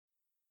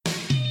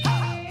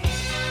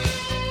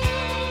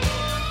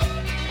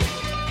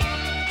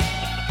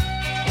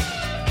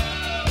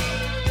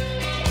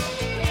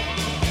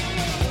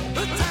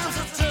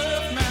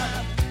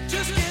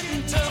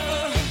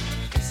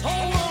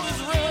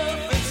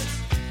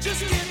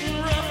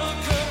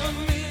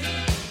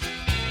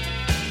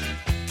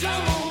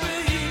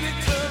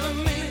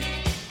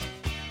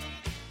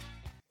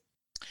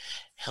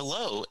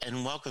Hello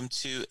and welcome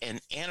to an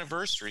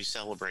anniversary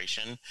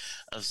celebration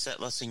of Set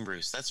Lusting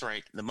Bruce. That's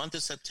right. The month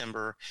of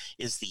September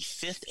is the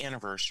 5th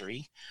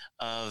anniversary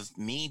of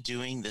me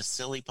doing this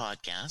silly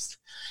podcast.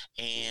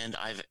 And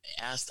I've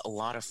asked a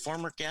lot of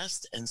former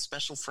guests and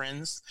special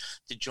friends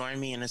to join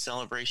me in a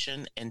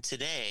celebration. And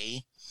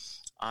today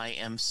I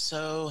am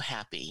so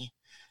happy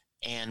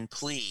and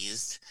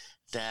pleased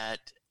that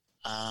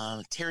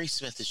Terry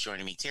Smith is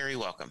joining me. Terry,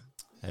 welcome.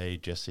 Hey,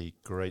 Jesse,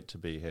 great to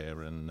be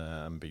here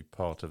and be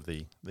part of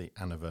the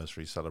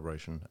anniversary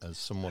celebration. As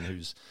someone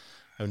who's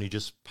only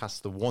just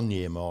passed the 1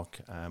 year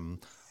mark,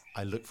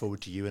 I look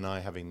forward to you and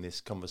I having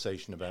this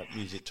conversation about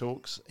Music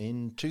Talks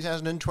in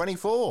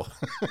 2024.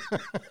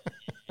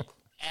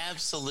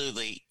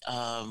 Absolutely.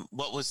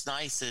 What was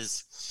nice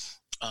is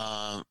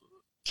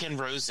Ken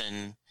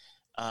Rosen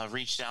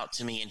reached out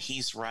to me, and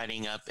he's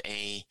writing up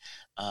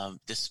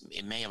this,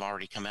 it may have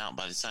already come out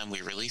by the time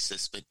we release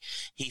this, but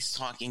he's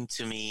talking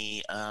to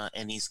me,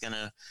 and he's going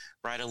to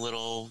write a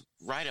little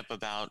write-up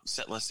about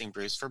Set Lusting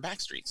Bruce for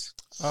Backstreets.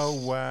 Oh,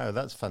 wow.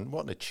 That's fun.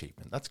 What an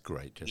achievement. That's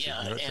great, Jesse.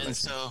 Yeah,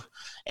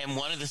 and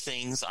one of the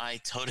things I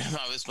told him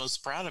I was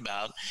most proud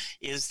about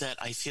is that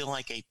I feel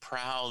like a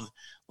proud,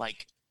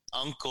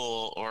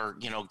 uncle or,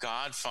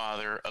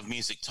 godfather of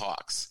Music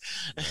Talks.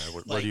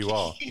 Well, you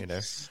are,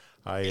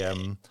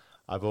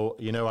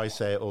 I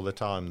say it all the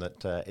time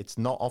that it's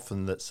not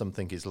often that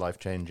something is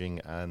life-changing,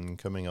 and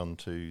coming on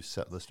to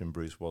Set Lusting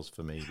Bruce was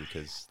for me,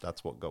 because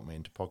that's what got me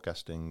into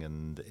podcasting,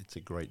 and it's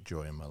a great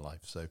joy in my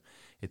life. So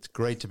it's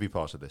great to be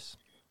part of this.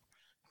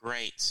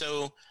 Great.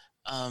 So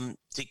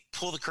to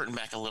pull the curtain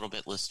back a little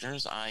bit,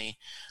 listeners, I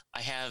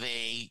have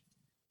a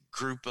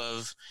group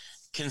of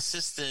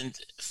consistent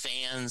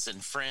fans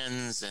and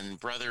friends and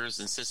brothers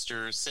and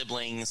sisters,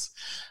 siblings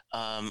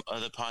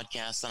of the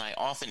podcast. And I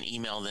often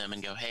email them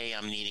and go, hey,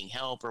 I'm needing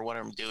help or what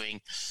I'm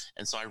doing.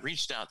 And so I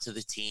reached out to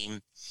the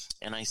team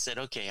and I said,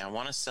 okay, I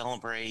want to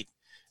celebrate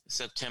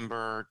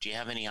September. Do you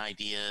have any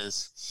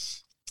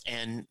ideas?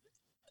 And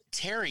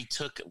Terry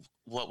took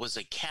what was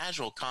a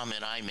casual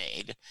comment I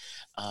made.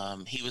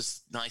 He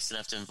was nice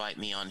enough to invite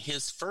me on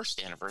his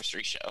first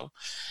anniversary show.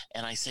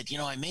 And I said,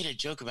 I made a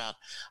joke about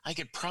I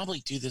could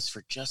probably do this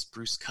for just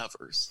Bruce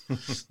covers.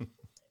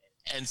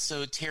 And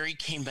so Terry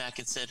came back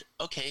and said,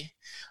 okay,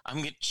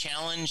 I'm going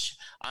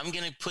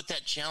to put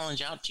that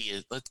challenge out to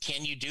you.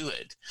 Can you do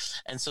it?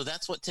 And so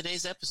that's what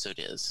today's episode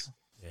is.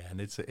 Yeah,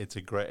 and it's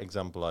a great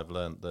example. I've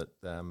learned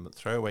that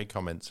throwaway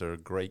comments are a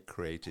great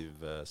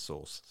creative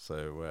source.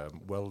 So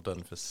well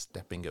done for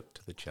stepping up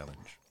to the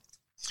challenge.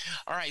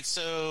 All right.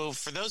 So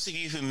for those of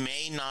you who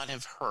may not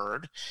have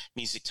heard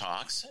Music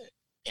Talks,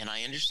 and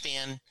I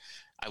understand,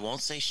 I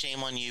won't say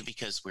shame on you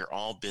because we're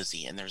all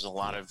busy and there's a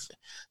lot of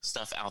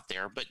stuff out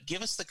there, but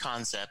give us the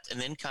concept and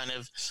then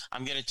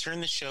I'm going to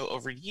turn the show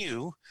over to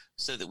you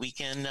so that we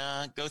can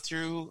go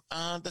through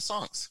the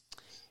songs.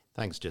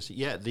 Thanks, Jesse.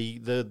 Yeah,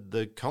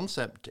 the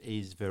concept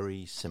is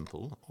very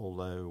simple,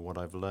 although what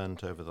I've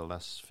learned over the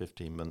last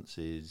 15 months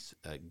is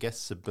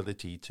guests'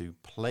 ability to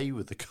play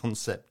with the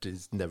concept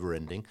is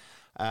never-ending.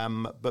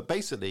 But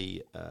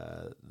basically,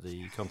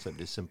 the concept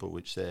is simple,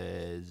 which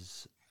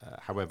says,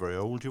 however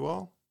old you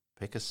are,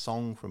 pick a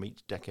song from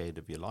each decade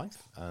of your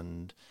life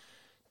and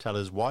tell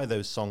us why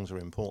those songs are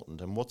important.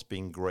 And what's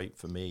been great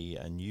for me,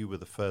 and you were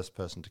the first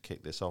person to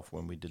kick this off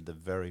when we did the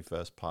very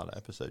first pilot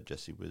episode,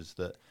 Jesse, was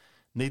that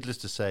needless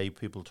to say,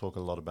 people talk a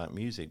lot about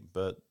music,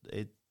 but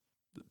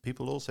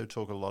people also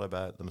talk a lot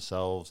about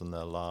themselves and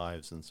their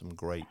lives and some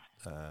great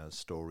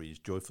stories,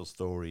 joyful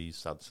stories,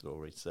 sad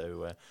stories.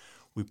 So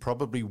we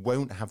probably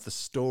won't have the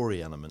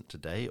story element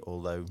today,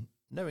 although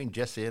knowing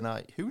Jesse and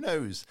I, who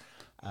knows?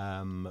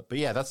 But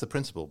yeah, that's the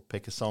principle.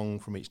 Pick a song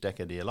from each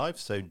decade of your life.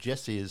 So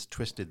Jesse has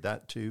twisted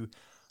that to,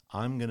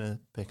 I'm going to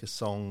pick a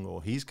song,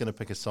 or he's going to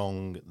pick a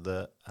song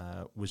that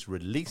was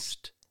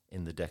released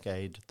in the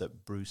decade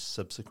that Bruce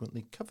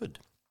subsequently covered.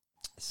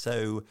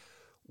 So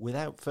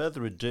without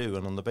further ado,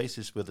 and on the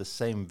basis we're the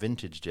same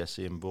vintage,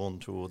 Jesse, and born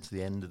towards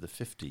the end of the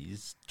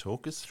 50s,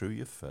 talk us through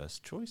your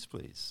first choice,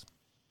 please.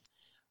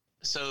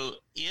 So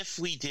if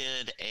we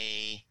did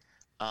a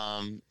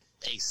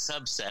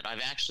subset,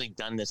 I've actually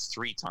done this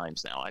 3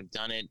 times now. I've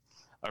done it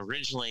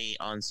originally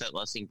on Set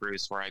Lusting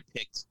Bruce, where I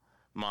picked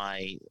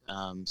my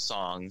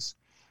songs.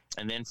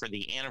 And then for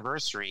the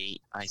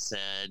anniversary, I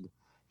said,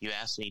 you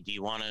asked me, do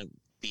you want to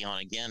be on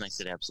again? I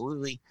said,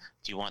 absolutely.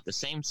 Do you want the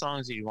same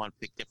songs or do you want to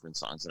pick different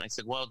songs? And I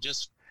said, well,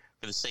 just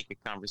for the sake of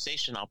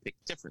conversation, I'll pick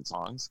different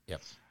songs.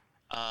 Yep.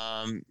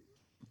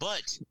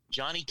 But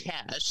Johnny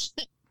Cash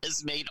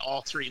has made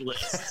all 3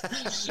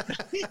 lists.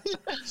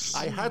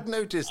 I had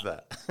noticed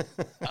that.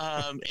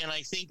 And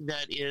I think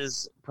that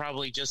is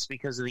probably just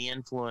because of the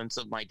influence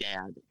of my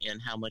dad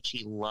and how much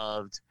he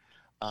loved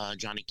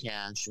Johnny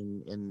Cash.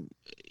 And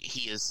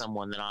he is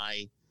someone that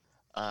I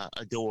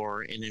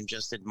adore and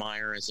just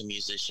admire as a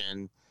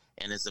musician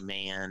and as a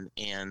man.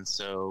 And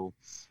so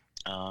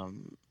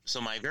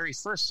my very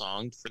first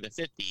song for the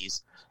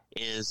 50s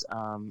is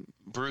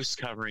Bruce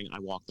covering I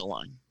Walk the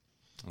Line.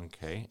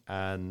 Okay.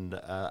 And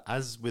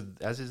as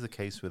is the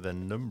case with a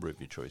number of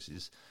your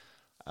choices,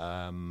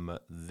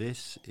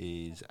 This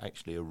is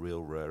actually a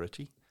real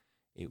rarity.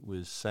 It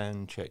was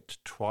sound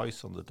checked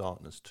twice on the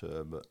Darkness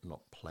tour, but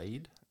not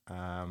played.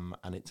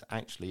 And it's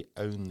actually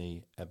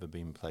only ever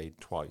been played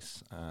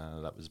twice.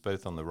 That was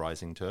both on the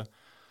Rising tour.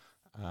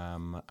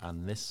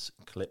 And this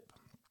clip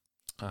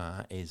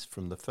is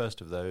from the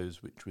first of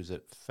those, which was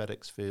at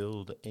FedEx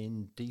Field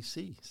in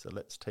DC. So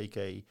let's take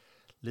a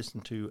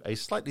listen to a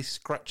slightly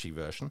scratchy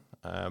version,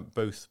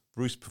 both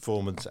Bruce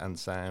performance and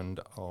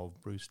sound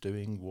of Bruce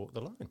doing Walk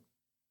the Line.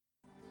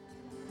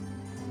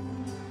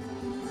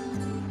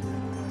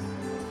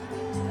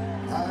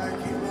 I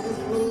keep a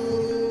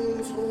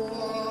close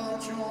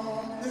watch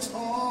on this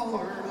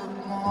heart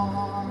of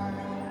mine.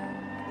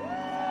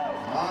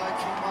 I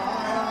keep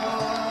my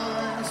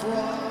eyes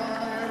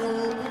wide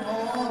open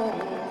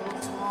all the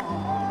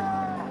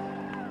time.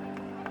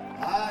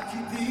 I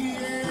keep the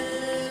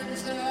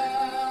ends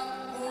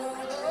out for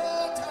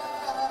the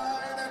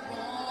tie that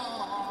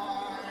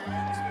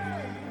binds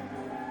me.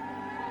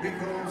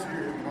 Because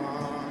you're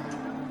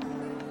mine,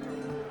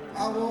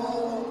 I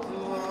walk the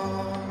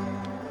line.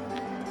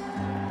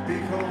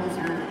 Because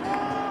you're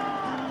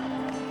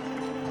mine,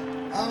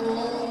 I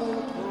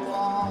walk the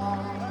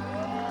line.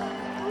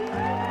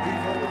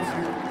 Because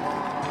you're mine,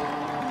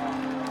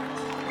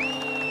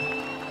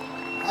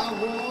 I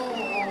walk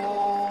the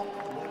line.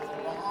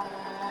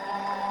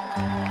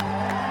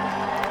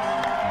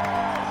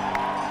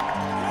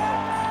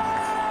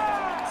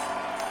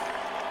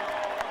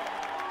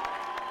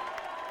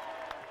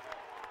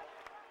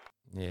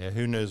 Yeah,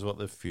 who knows what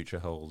the future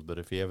holds, but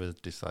if he ever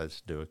decides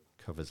to do a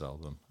covers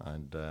album,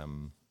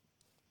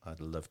 I'd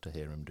love to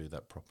hear him do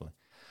that properly.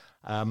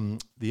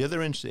 The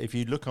other interesting, if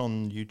you look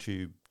on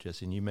YouTube,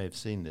 Jesse, and you may have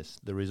seen this,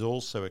 there is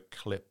also a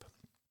clip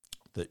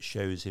that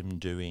shows him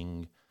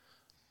doing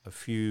a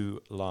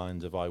few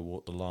lines of "I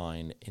Walk the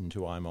Line"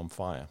 into "I'm on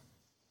Fire,"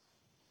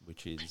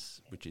 which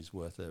is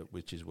worth a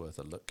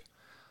look.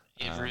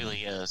 It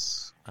really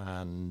is.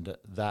 And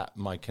that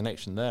my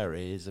connection there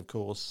is, of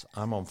course,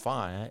 "I'm on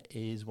Fire"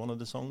 is one of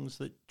the songs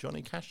that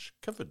Johnny Cash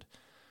covered.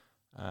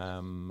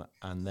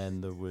 And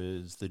then there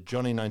was the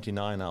Johnny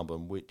 99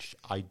 album, which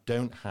I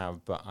don't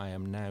have, but I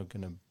am now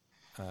going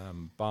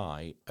to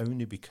buy,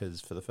 only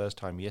because for the first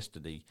time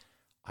yesterday,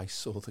 I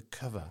saw the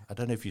cover. I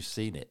don't know if you've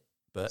seen it,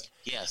 but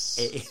yes,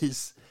 it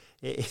is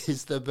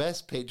the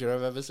best picture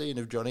I've ever seen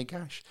of Johnny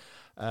Cash.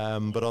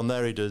 But on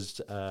there he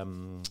does,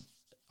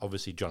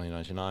 obviously Johnny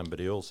 99, but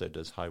he also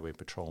does Highway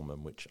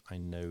Patrolman, which I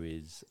know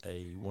is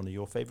one of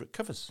your favourite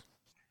covers.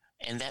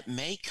 And that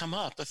may come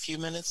up a few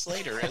minutes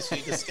later as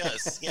we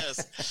discuss.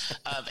 Yes,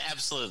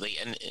 absolutely.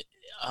 And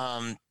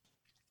I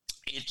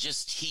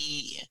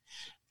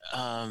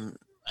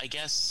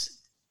guess,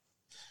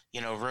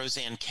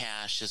 Roseanne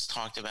Cash has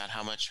talked about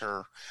how much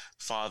her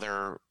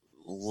father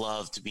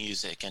loved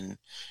music. And,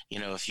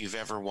 if you've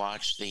ever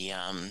watched the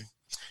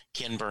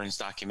Ken Burns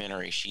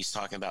documentary, she's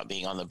talking about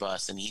being on the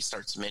bus and he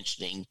starts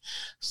mentioning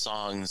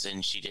songs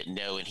and she didn't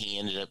know, and he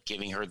ended up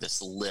giving her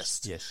this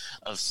list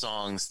of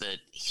songs that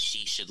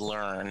she should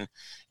learn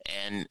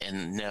and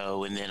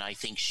know. And then I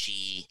think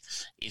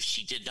if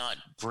she did not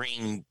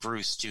bring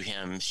Bruce to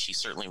him, she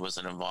certainly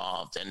wasn't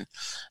involved. And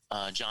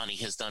Johnny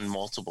has done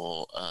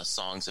multiple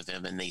songs of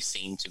him, and they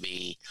seem to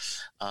be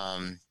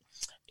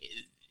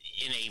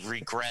in a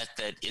regret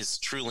that is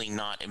truly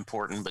not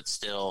important, but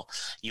still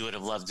you would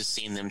have loved to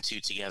seen them two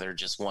together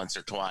just once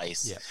or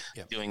twice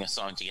doing a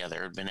song together. It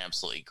would have been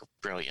absolutely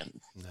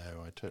brilliant.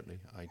 No, I totally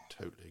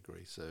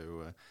agree.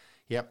 So,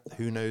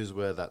 who knows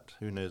where that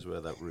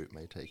route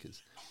may take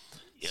us.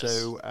 Yes.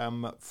 So,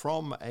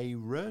 from a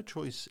rare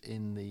choice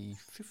in the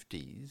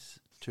 50s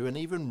to an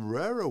even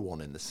rarer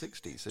one in the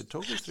 60s. So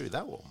talk us through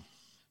that one.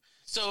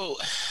 So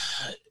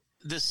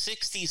the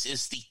 60s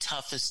is the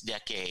toughest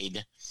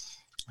decade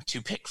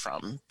to pick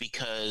from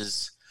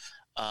because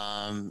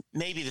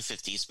maybe the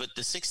 50s, but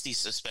the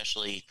 60s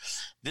especially,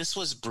 this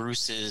was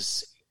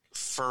Bruce's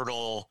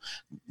fertile,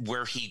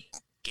 where he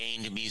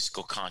gained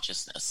musical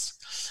consciousness.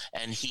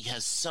 And he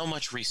has so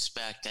much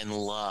respect and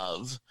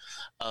love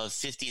of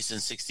 50s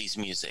and 60s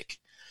music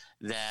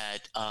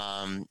that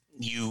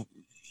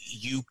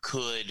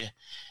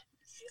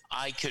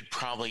I could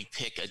probably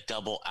pick a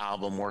double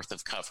album worth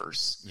of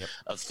covers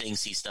of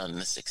things he's done in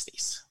the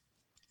 60s.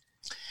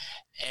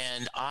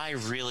 And I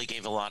really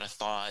gave a lot of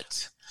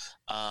thought.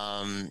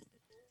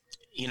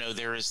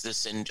 There is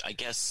this, and I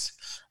guess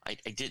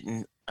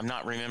I'm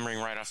not remembering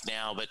right off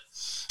now, but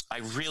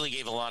I really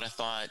gave a lot of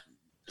thought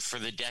for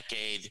the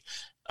decade,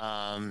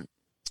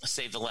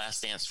 Save the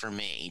Last Dance for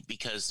Me,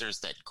 because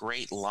there's that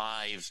great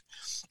live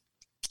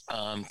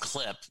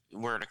clip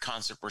where at a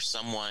concert where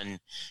someone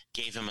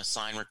gave him a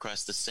sign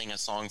request to sing a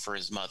song for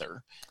his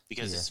mother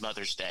because it's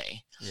Mother's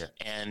Day. Yeah.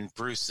 And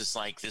Bruce is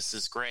like, this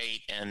is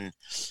great. And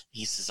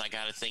he says, I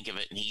got to think of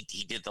it. And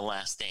he did The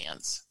Last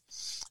Dance,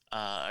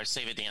 or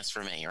Save a Dance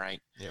for Me.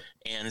 Right. Yep.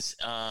 And,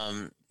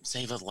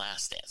 Save a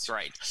Last Dance.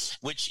 Right.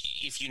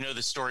 Which, if you know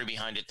the story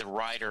behind it, the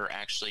writer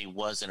actually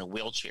was in a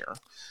wheelchair.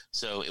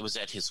 So it was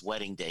at his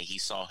wedding day. He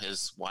saw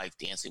his wife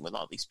dancing with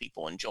all these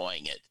people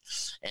enjoying it.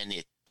 And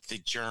it the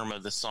germ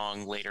of the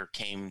song later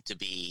came to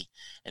be,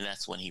 and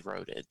that's when he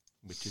wrote it.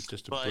 Which is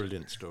just a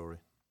brilliant story.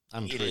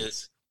 And it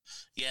is.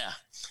 Yeah.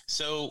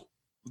 So,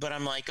 but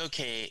I'm like,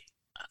 okay,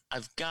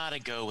 I've got to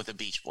go with a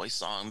Beach Boys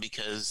song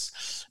because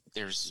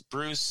there's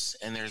Bruce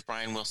and there's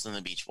Brian Wilson,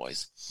 the Beach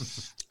Boys.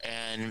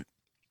 And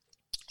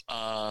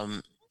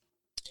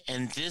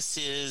this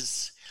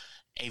is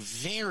a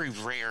very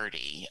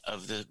rarity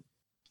of the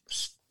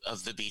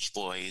Beach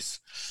Boys.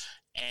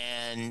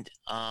 And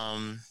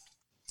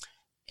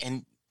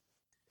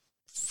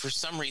for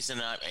some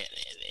reason,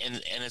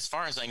 and as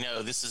far as I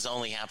know, this has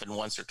only happened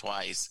once or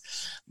twice,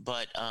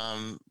 but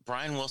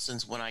Brian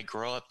Wilson's When I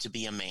Grow Up to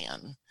Be a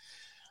Man,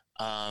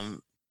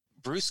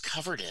 Bruce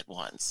covered it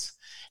once,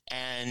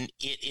 and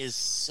it is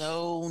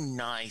so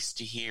nice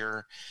to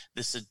hear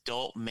this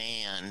adult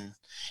man.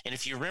 And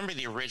if you remember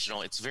the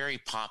original, it's very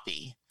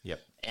poppy. Yep.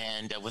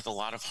 And with a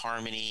lot of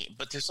harmony,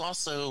 but there's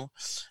also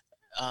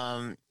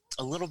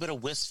a little bit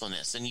of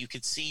wistfulness, and you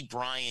could see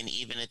Brian,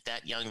 even at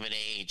that young of an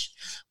age,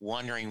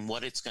 wondering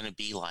what it's going to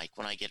be like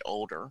when I get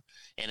older,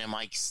 and am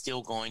I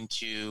still going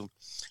to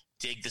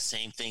dig the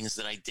same things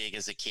that I dig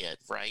as a kid,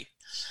 right?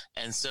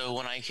 And so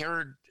when I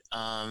heard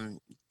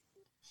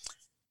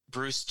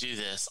Bruce do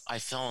this, I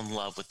fell in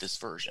love with this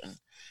version,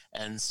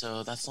 and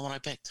so that's the one I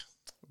picked.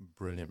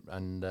 Brilliant.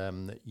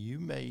 And you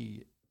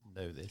may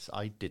know this,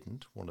 I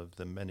didn't. One of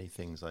the many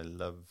things I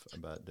love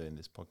about doing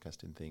this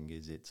podcasting thing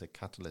is it's a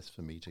catalyst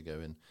for me to go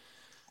and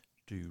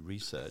do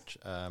research.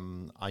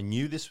 I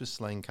knew this was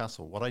Slane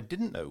Castle. What I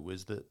didn't know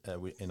was that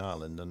in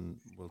Ireland, and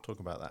we'll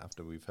talk about that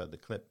after we've heard the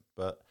clip,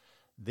 but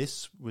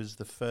this was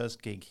the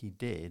first gig he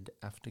did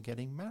after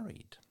getting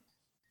married.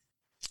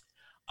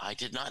 I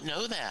did not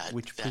know that.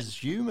 Which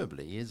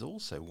presumably is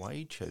also why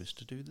he chose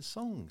to do the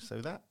song.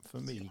 So that, for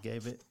me,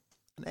 gave it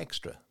an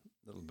extra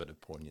little bit of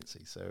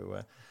poignancy.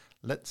 So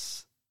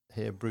let's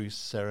hear Bruce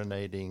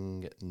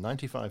serenading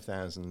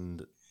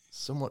 95,000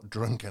 somewhat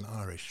drunken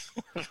Irish.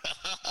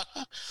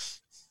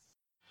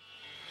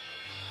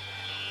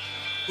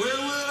 Where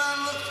will I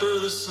look for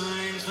the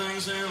same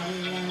things in a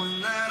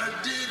woman that I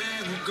did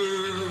in a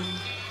girl?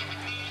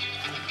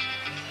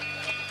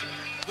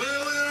 Where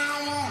will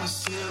I want to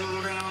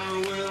settle down, or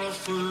will I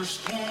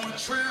first want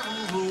to travel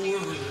the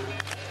world?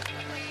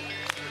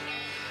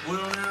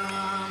 Well, now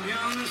I'm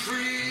young and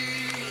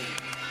free,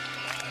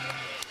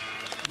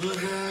 but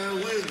how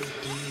will it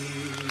be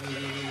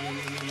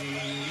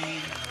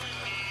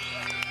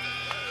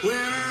when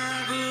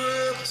I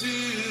grow up to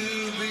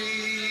be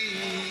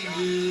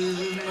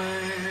a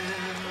man?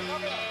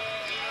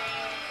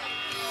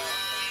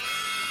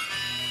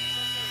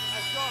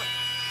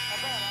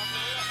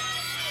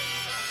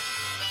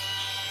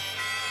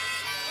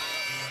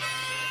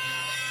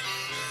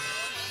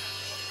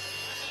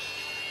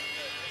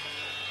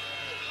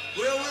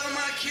 Well, will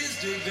my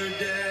kids dig their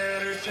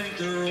dad or think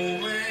their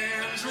old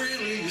man's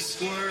really a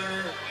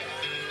square?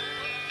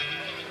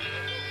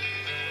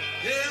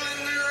 Yeah, when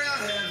they're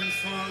out having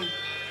fun,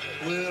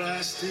 will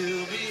I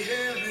still be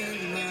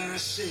having my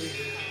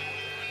share?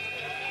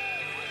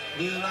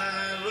 Will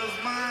I love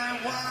my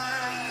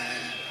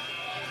wife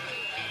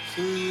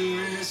for the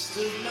rest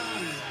of my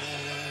life?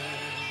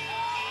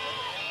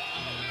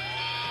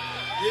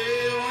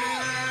 Yeah,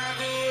 when I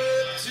grow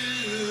up to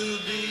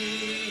be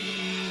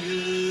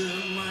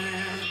a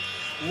man,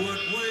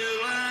 what will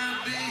I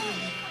be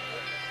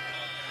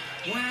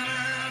when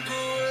I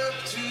grow up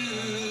to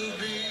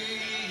be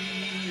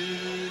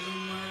a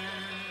man?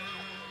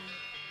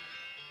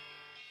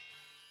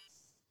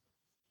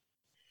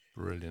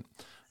 Brilliant.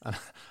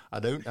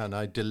 And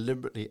I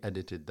deliberately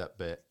edited that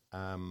bit.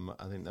 I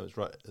think that was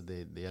right at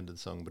the end of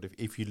the song. But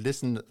if you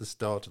listen at the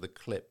start of the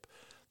clip,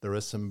 there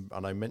are some,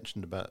 and I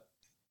mentioned about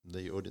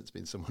the audience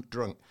being somewhat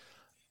drunk,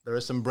 there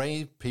are some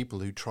brave people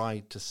who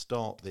tried to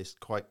start this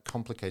quite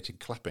complicated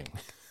clapping.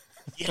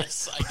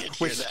 Yes, I did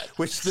hear that.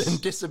 Which then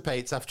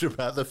dissipates after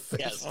about the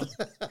fifth.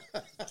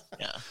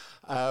 Yes.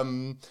 Yeah.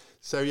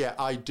 So, yeah,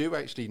 I do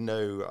actually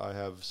know, I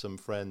have some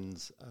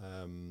friends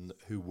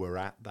who were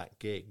at that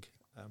gig,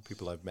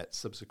 people I've met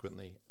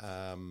subsequently.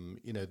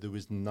 There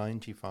was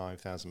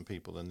 95,000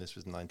 people, and this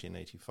was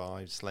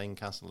 1985. Slane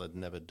Castle had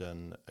never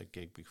done a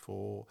gig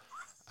before.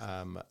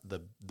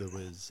 There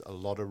was a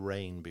lot of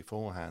rain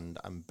beforehand,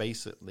 and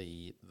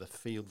basically the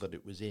field that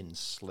it was in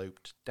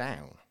sloped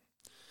down.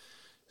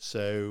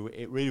 So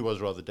it really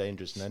was rather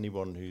dangerous, and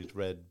anyone who's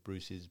read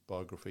Bruce's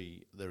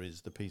biography, there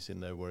is the piece in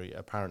there where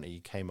he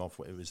came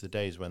off, it was the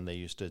days when they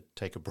used to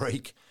take a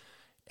break,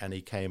 and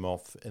he came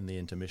off in the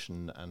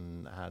intermission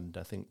and had,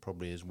 I think,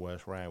 probably his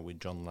worst row with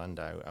John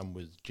Landau, and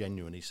was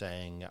genuinely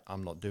saying,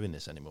 I'm not doing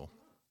this anymore.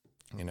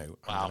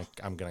 Wow.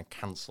 I'm going to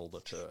cancel the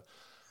tour.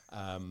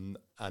 And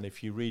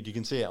if you read, you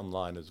can see it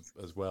online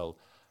as well.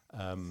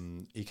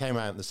 He came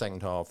out in the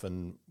second half,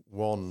 and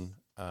one,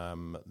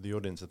 the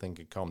audience, I think,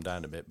 had calmed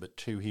down a bit, but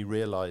two, he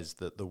realised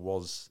that there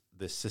was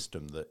this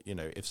system that,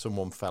 if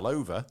someone fell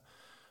over,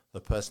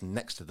 the person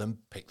next to them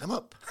picked them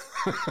up.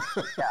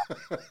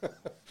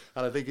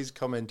 And I think his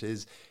comment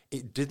is,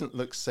 it didn't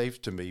look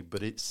safe to me,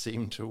 but it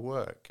seemed to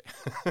work.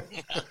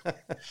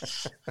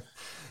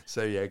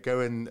 So yeah, go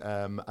and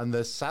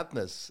the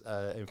sadness,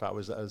 in fact,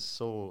 I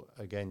saw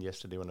again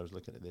yesterday when I was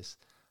looking at this,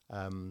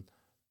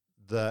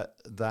 that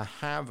there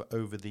have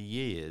over the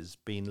years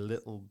been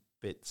little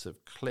bits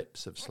of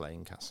clips of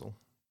Slane Castle,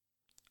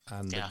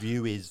 and the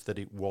view is that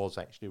it was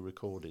actually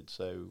recorded.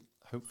 So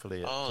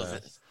hopefully,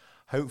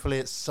 hopefully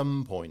at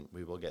some point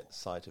we will get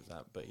sight of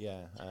that. But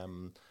yeah,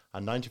 a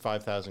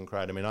 95,000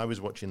 crowd. I mean, I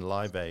was watching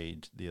Live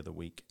Aid the other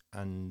week,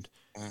 and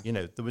you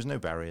know, there was no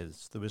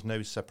barriers, there was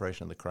no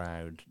separation of the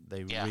crowd.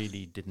 They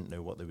really didn't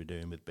know what they were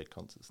doing with big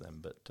concerts then.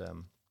 But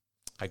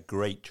a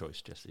great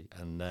choice, Jesse,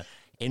 and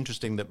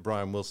interesting that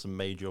Brian Wilson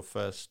made your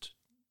first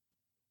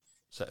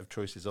set of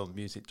choices on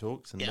Music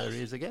Talks, and there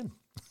he is again.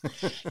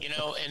 You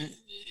know, and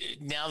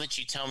now that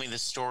you tell me the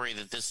story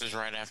that this is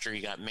right after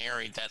you got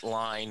married, that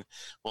line,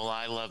 "Will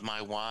I love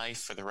my wife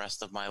for the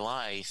rest of my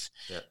life,"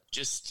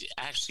 just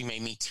actually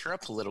made me tear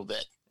up a little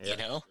bit, you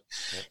know,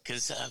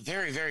 because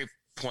very, very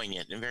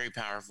poignant and very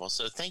powerful.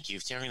 So thank you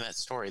for telling that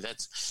story. That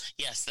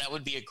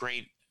would be a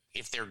great,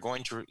 if they're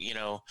going to, you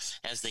know,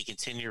 as they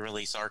continue to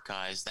release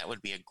archives, that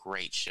would be a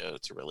great show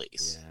to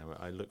release. Yeah, well,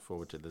 I look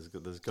forward to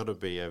it. There's got to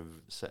be a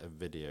set of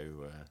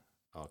video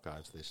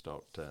archives they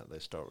start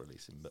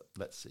releasing, but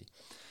let's see.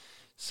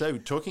 So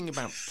talking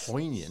about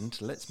poignant,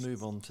 let's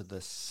move on to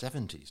the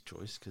 70s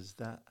choice, because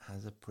that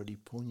has a pretty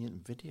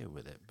poignant video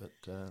with it, but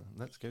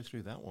let's go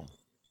through that one.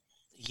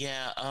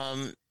 Yeah,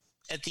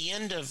 at the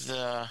end of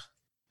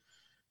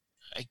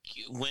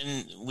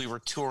when we were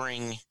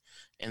touring,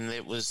 and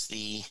it was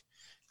the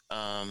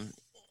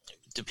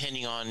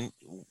depending on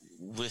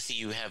whether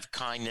you have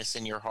kindness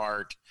in your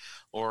heart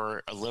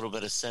or a little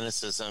bit of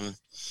cynicism,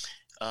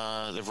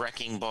 the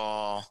Wrecking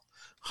Ball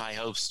High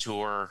Hopes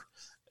tour,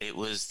 it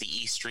was the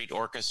E Street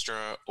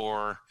Orchestra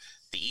or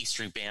the E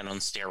Street Band on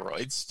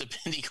steroids,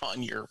 depending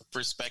on your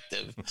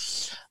perspective.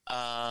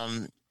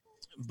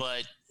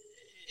 But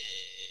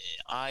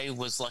I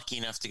was lucky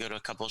enough to go to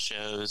a couple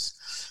shows,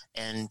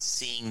 and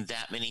seeing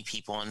that many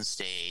people on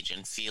stage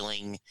and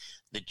feeling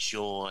the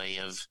joy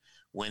of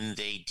when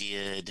they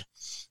did,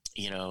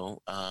 you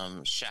know,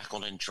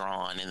 Shackled and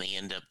Drawn, and they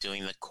end up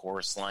doing the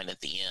chorus line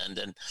at the end,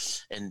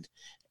 and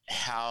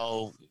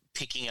how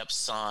picking up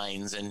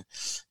signs, and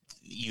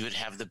you would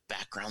have the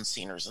background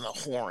singers and the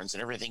horns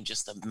and everything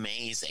just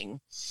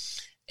amazing.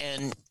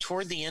 And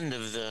toward the end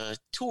of the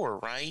tour,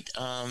 right,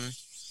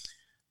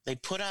 they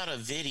put out a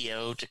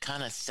video to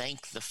kind of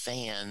thank the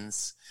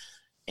fans,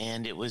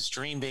 and it was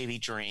Dream Baby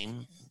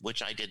Dream,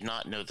 which I did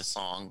not know the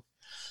song.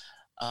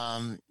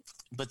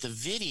 But the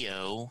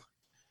video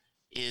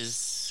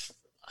is,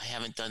 I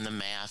haven't done the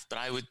math, but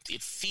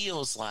it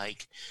feels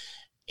like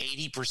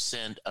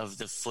 80% of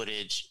the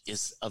footage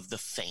is of the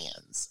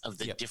fans, of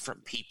the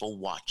different people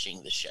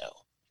watching the show.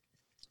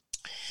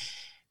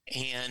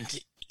 And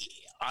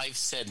I've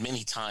said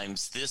many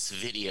times, this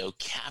video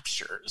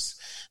captures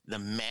the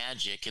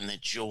magic and the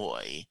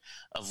joy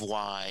of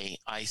why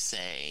I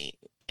say,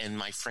 and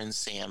my friend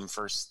Sam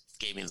first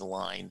gave me the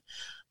line,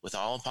 with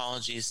all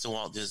apologies to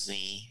Walt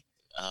Disney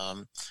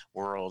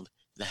World,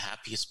 the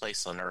happiest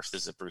place on earth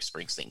is a Bruce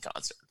Springsteen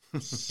concert.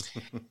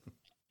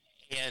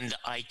 And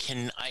I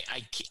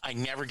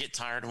never get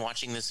tired of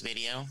watching this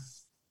video.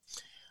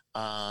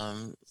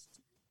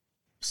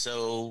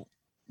 So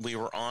we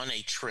were on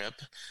a trip,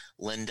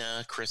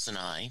 Linda, Chris, and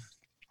I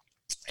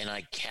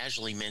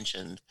casually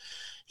mentioned,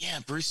 yeah,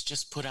 Bruce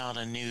just put out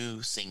a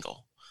new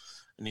single,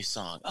 a new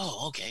song.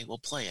 Oh, okay, we'll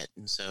play it.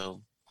 And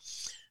so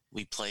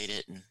we played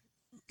it, and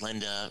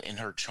Linda, in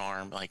her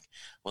charm, like,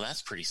 well,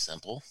 that's pretty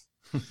simple.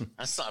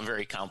 That's not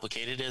very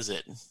complicated, is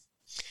it?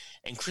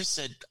 And Chris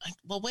said,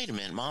 well, wait a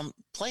minute, Mom,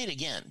 play it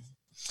again.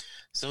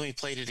 So we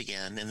played it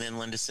again, and then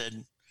Linda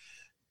said,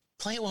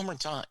 play it one more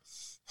time.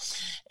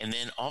 And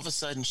then all of a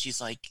sudden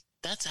she's like,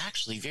 that's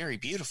actually very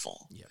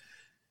beautiful. Yeah.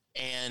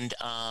 And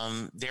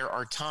there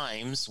are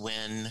times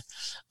when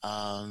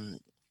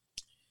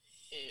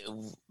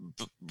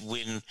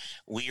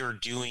we are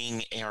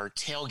doing our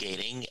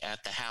tailgating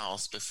at the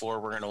house before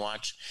we're going to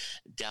watch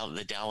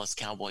the Dallas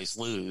Cowboys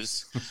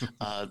lose,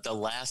 the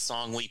last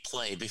song we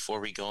play before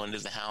we go into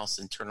the house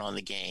and turn on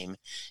the game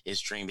is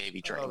Dream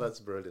Baby Dream. Oh, that's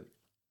brilliant.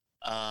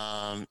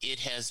 It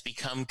has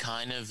become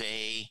kind of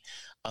a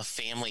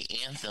family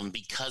anthem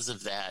because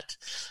of that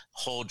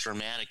whole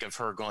dramatic of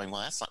her going,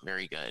 well, that's not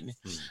very good.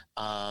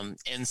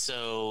 And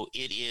so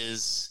it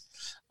is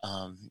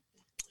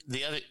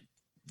the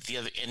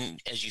other,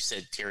 and as you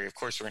said, Terry, of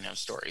course we're going to have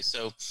stories.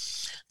 So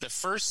the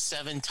first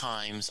 7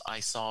 times I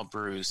saw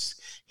Bruce,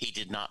 he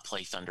did not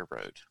play Thunder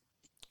Road.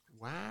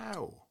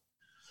 Wow.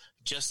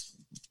 Just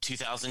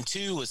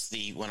 2002 was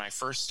when I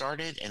first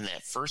started, and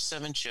that first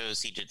 7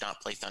 shows, he did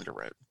not play Thunder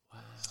Road. Wow.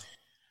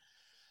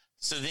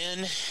 So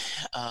then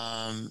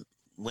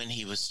when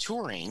he was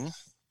touring,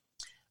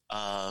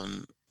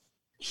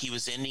 he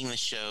was ending the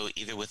show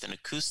either with an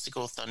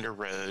acoustical Thunder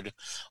Road,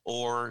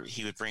 or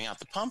he would bring out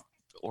the pump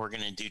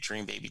organ and do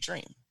Dream Baby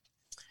Dream.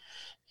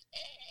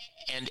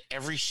 And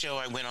every show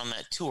I went on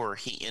that tour,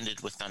 he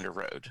ended with Thunder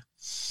Road.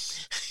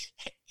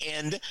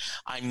 And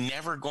I'm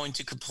never going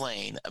to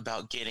complain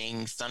about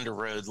getting Thunder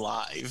Road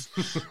live,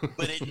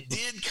 but it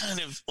did kind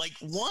of like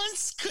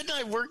once, couldn't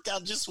I worked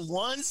out just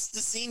once to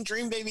see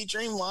Dream Baby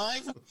Dream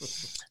live?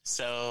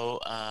 So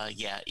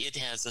yeah, it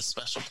has a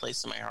special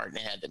place in my heart, and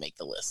it had to make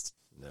the list.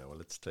 No, well,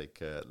 let's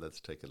take a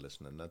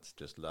listen, and that's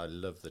just, I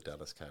love the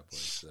Dallas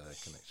Cowboys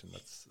connection.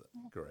 That's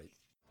great.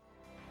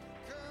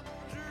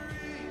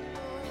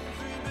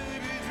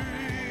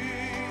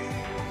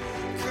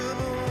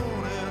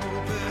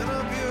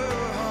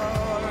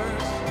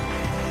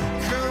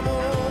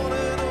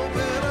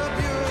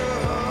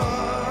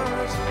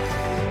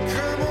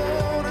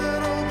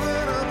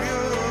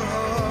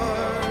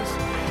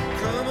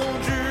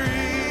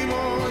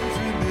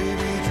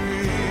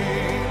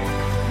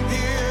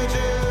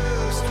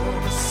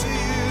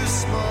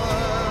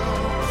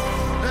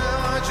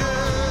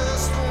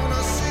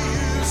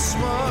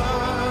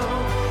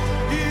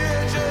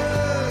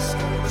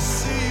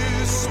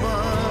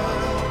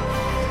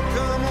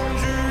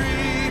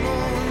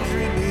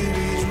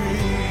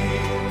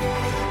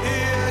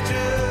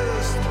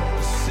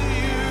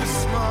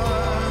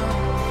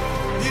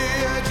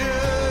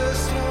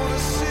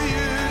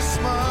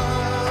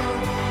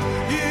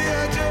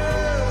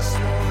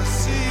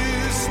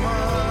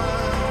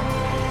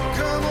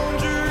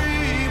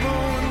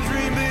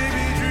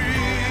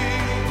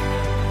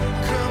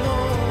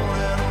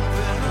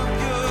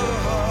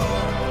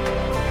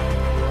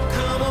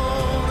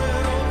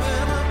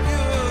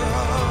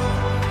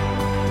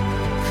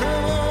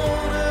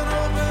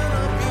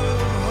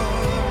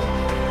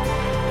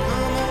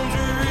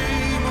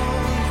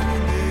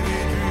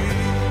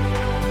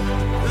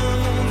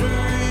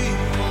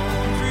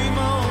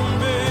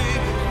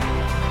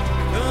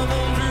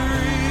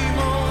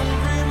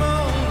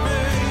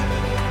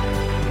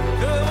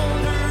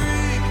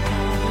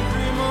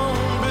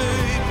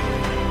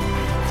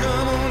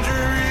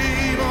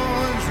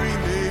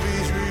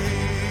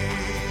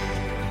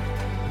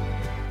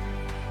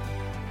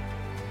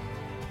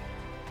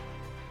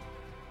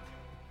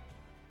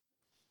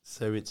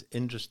 So it's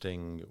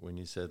interesting when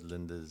you said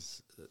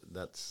Linda's,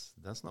 that's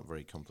not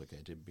very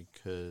complicated,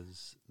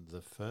 because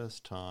the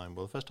first time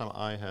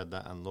I heard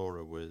that and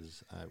Laura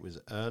was, it was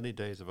early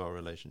days of our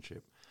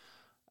relationship.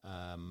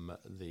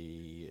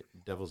 The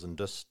Devils and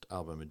Dust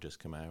album had just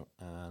come out,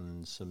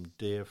 and some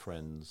dear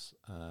friends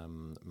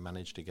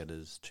managed to get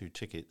us 2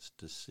 tickets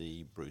to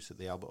see Bruce at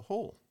the Albert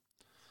Hall.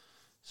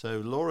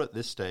 So Laura at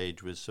this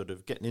stage was sort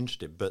of getting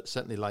interested, but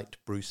certainly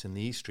liked Bruce in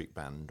the E Street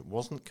Band,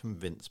 wasn't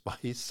convinced by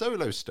his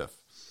solo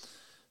stuff.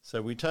 So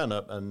we turn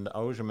up, and I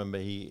always remember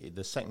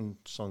the second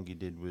song he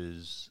did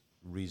was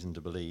Reason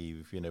to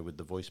Believe, you know, with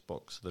the voice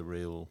box, the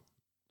real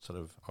sort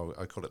of,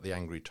 I call it the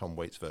angry Tom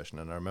Waits version.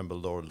 And I remember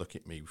Laura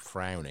looking at me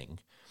frowning.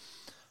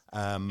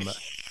 And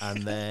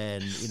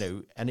then, you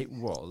know, and it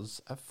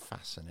was a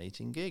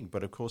fascinating gig.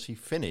 But of course he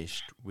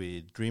finished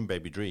with Dream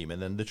Baby Dream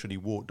and then literally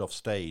walked off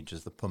stage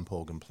as the pump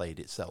organ played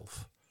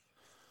itself.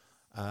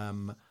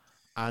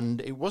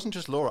 And it wasn't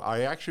just Laura.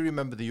 I actually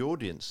remember the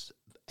audience.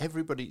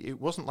 Everybody,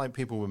 it wasn't like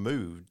people were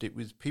moved. It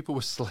was people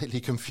were slightly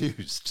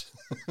confused.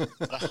 But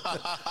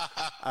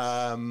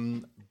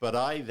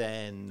I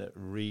then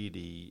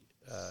really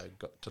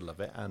got to love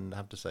it, and I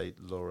have to say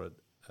Laura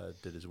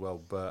did as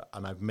well.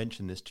 And I've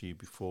mentioned this to you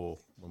before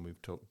when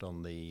we've talked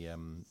on the,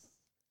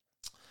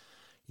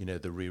 you know,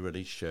 the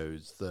re-release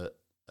shows, that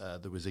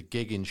there was a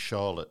gig in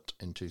Charlotte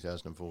in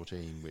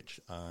 2014, which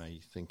I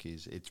think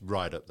it's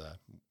right up there.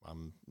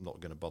 I'm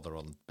not going to bother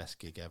on best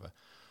gig ever,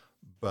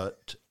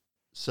 but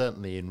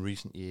certainly in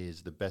recent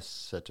years, the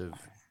best set of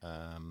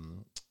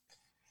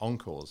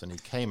encores. And he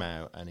came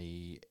out and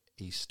he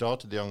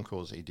started the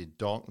encores. He did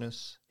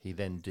Darkness. He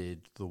then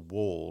did The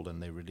Wall,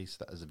 and they released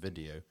that as a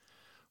video,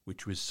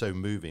 which was so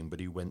moving. But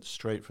he went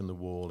straight from The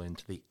Wall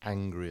into the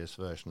angriest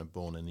version of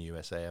Born in the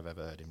USA I've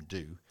ever heard him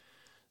do.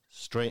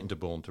 Straight into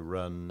Born to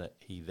Run.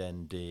 He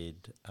then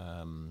did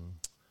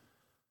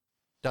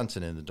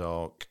Dancing in the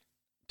Dark,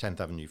 10th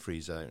Avenue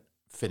Free Zone,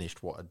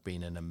 finished what had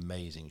been an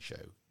amazing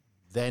show.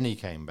 Then he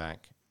came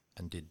back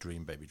and did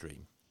Dream Baby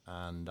Dream.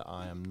 And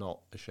I am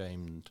not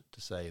ashamed to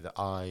say that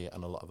I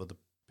and a lot of other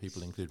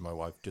people, including my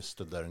wife, just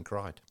stood there and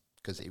cried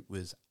because it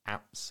was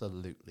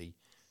absolutely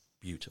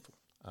beautiful.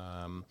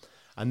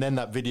 And then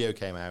that video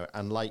came out.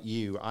 And like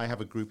you, I have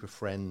a group of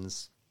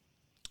friends.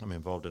 I'm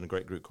involved in a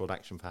great group called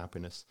Action for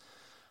Happiness.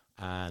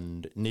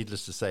 And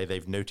needless to say,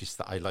 they've noticed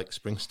that I like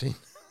Springsteen.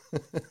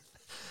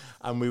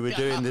 And we were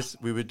doing this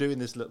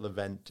little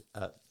event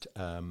at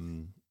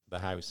the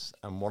house,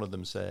 and one of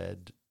them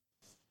said,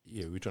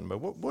 we were talking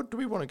about what do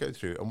we want to go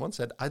through, and one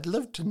said, I'd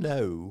love to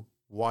know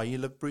why you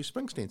love Bruce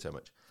Springsteen so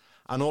much.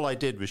 And all I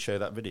did was show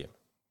that video.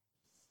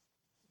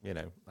 You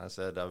know, I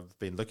said, I've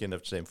been lucky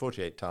enough to see him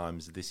 48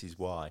 times, this is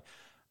why.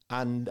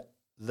 And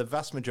the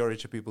vast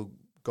majority of people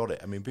got it.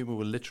 I mean, people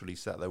were literally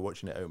sat there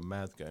watching it open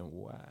mouth going,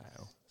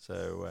 wow.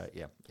 So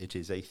yeah, it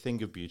is a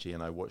thing of beauty,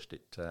 and I watched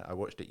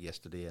it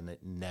yesterday, and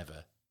it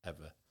never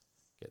ever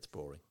gets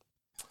boring.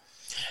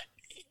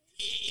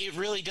 it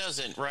really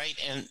doesn't, right?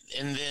 And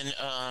then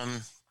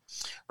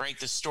right,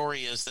 the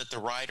story is that the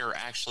writer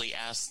actually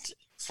asked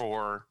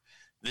for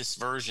this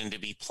version to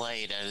be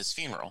played at his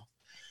funeral.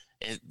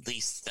 At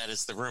least that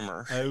is the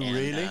rumor. Oh,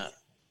 really?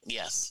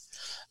 Yes.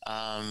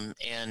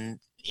 And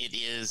it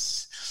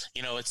is,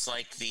 it's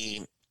like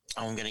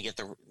I'm going to get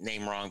the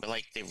name wrong, but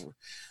like the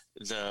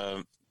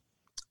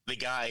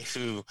guy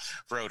who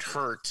wrote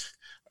Hurt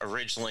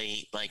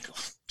originally, like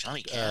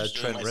Johnny Cash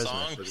doing my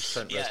song.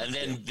 Yeah.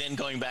 And then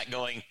going back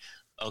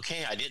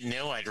okay, I didn't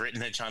know I'd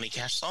written a Johnny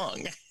Cash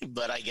song,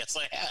 but I guess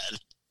I had.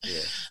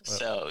 Yeah. Well,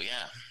 so,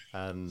 yeah.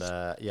 And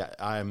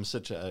I am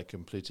such a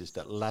completist.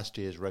 At last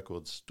year's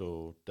Record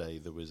Store Day,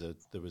 there was a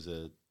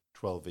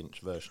 12-inch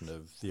version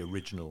of the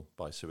original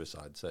by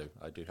Suicide, so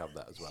I do have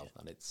that as well,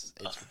 and it's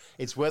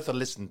worth a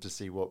listen to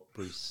see what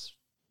Bruce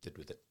did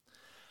with it.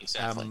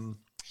 Exactly.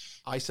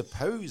 I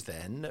suppose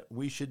then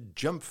we should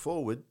jump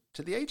forward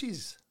to the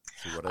 80s.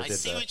 See what I did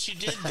see there. what you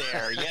did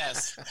there.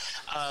 Yes.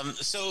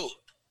 So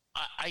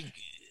I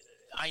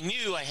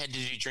knew I had to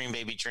do Dream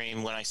Baby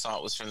Dream when I saw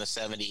it was from the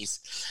 70s,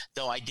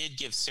 though I did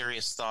give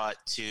serious thought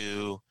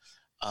to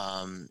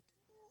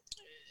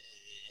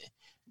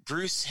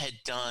Bruce had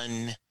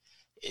done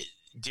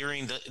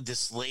during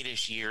this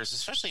latest years,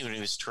 especially when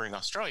he was touring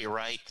Australia,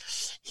 right?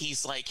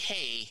 He's like,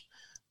 hey,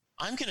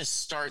 I'm going to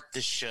start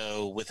the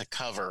show with a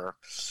cover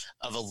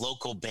of a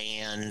local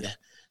band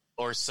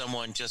or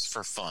someone just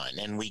for fun.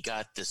 And we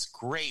got this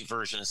great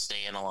version of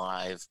Staying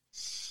Alive.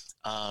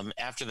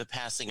 After the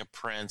passing of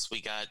Prince,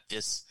 we got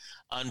this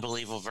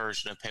unbelievable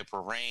version of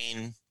Paper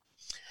Rain.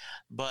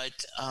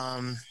 But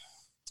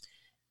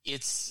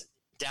it's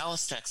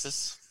Dallas,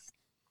 Texas.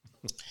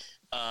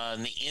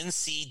 The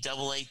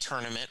NCAA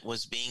tournament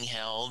was being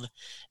held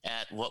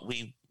at what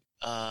we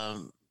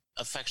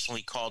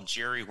affectionately called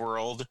Jerry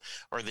World,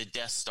 or the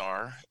Death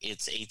Star.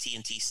 It's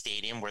AT&T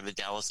Stadium where the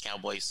Dallas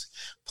Cowboys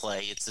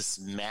play. It's this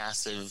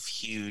massive,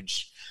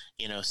 huge,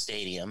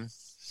 stadium.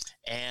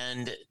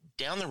 And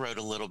down the road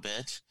a little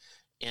bit,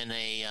 in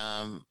a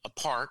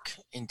park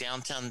in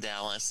downtown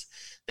Dallas,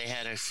 they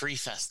had a free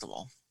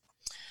festival.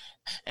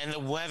 And the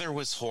weather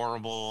was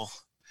horrible.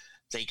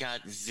 They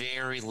got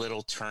very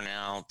little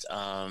turnout.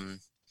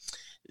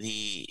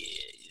 They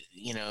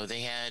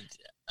had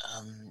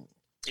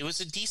it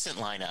was a decent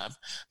lineup,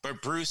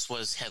 but Bruce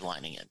was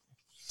headlining it.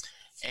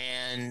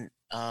 And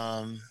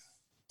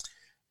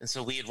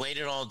so we had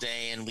waited all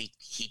day, and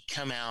he'd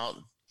come out,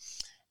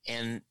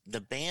 and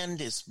the band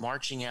is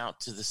marching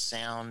out to the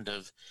sound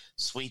of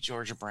Sweet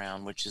Georgia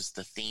Brown, which is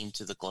the theme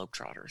to the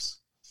Globetrotters.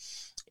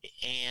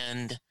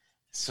 And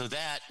so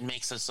that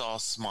makes us all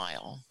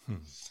smile.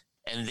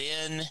 And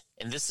then,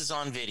 and this is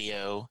on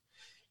video,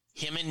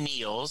 him and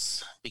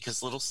Niels,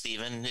 because little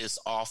Steven is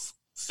off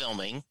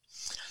filming,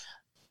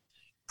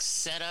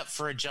 set up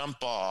for a jump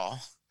ball,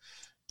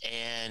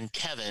 and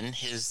Kevin,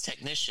 his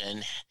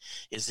technician,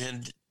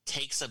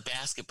 takes a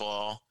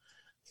basketball,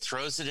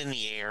 throws it in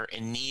the air,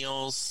 and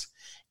Niels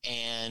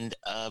and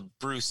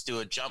Bruce do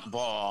a jump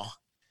ball,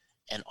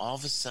 and all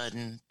of a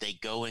sudden they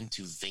go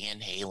into Van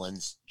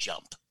Halen's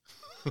Jump.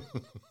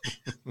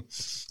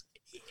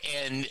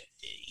 And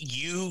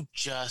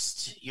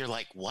you're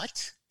like,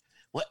 what?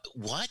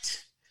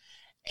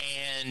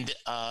 And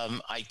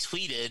I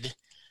tweeted,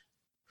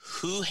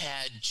 who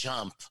had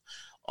Jump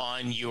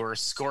on your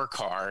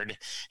scorecard?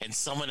 And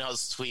someone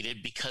else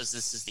tweeted, because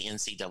this is the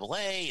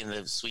NCAA and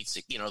the sweet,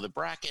 the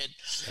bracket,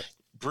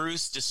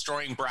 Bruce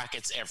destroying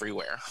brackets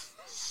everywhere.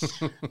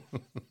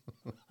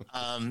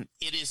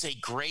 It is a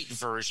great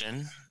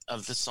version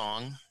of the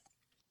song.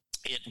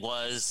 It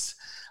was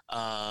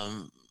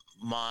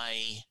my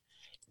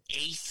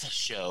 8th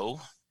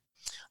show.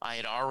 I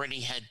had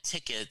already had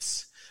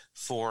tickets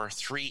for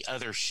 3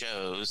 other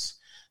shows,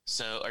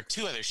 or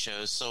 2 other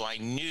shows, so I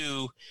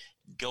knew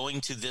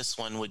going to this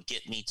one would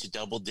get me to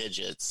double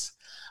digits.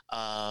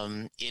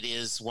 It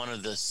is one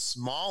of the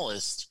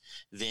smallest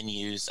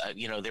venues.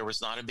 There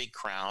was not a big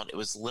crowd. It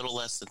was a little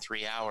less than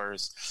 3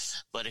 hours,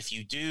 but if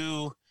you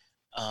do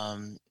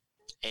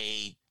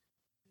a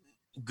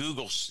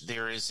Google,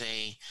 there is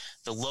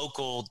the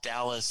local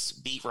Dallas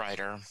beat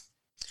writer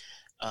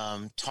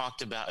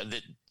talked about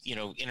that,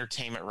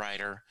 entertainment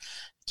writer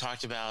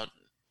talked about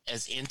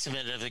as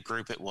intimate of a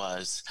group it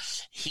was.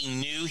 He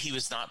knew he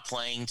was not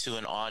playing to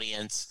an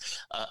audience.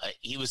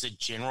 He was a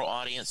general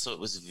audience, so it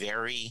was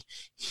very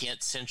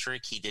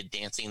hint-centric. He did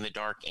Dancing in the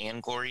Dark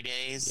and Glory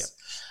Days.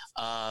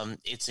 Yep.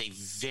 It's a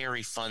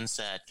very fun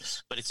set,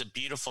 but it's a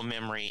beautiful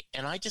memory,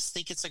 and I just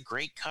think it's a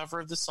great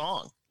cover of the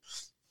song.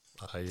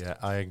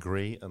 I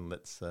agree, and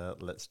let's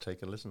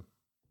take a listen.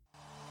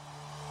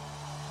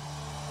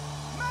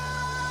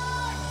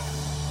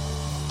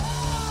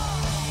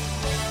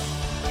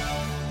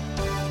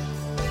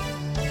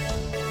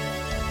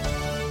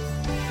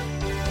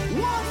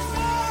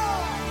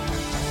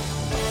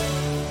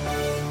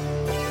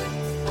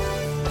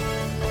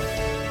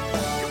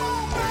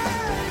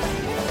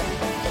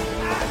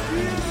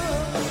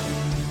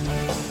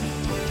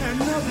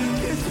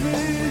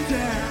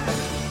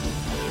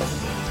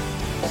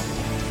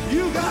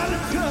 You got a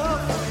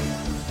tough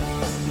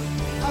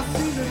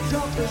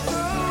toughest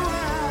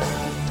around.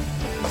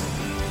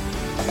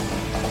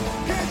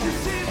 Can't you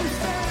see me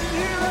standing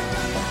here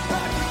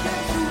back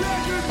against the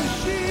record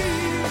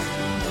machine?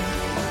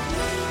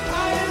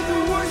 I am the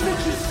worst that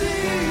you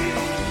see.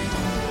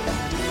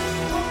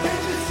 Oh,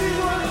 can't you see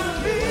what I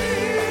mean?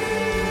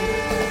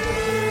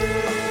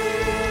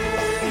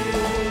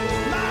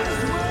 Might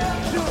as well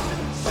jump.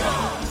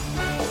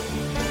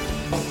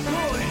 Go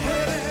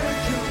ahead and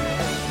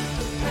jump.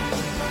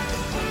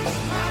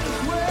 Might as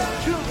well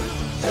jump.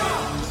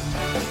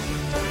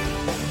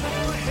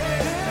 Go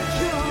ahead and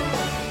jump.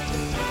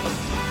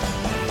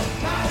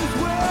 Might as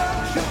well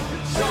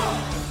jump.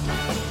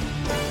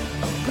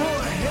 Go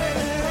ahead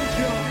and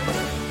jump.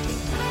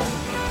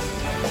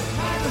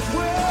 Might as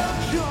well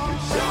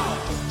jump.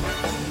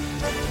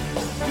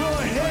 Go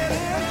ahead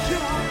and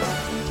jump.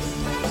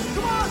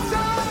 Come on,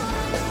 son.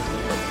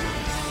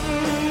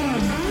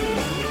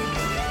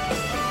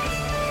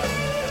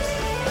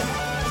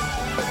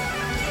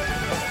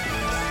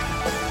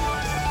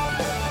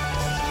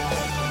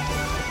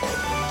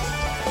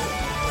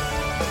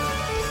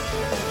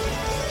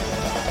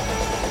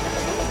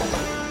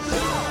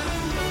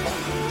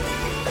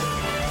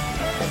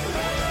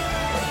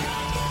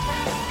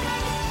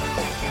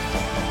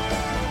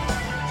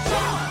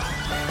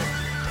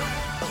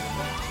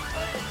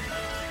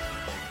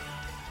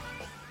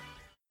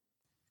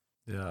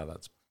 Yeah,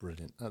 that's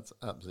brilliant. That's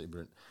absolutely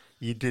brilliant.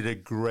 You did a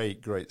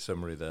great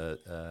summary there,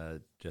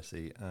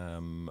 Jesse.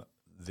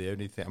 The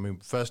only thing, I mean,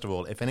 first of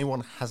all, if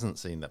anyone hasn't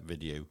seen that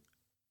video,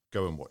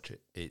 go and watch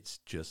it. It's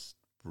just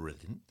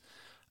brilliant.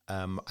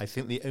 I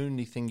think the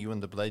only thing you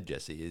underplayed,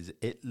 Jesse, is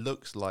it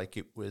looks like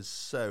it was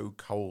so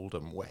cold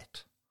and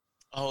wet.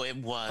 Oh, it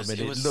was. I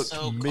mean, it was looked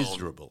so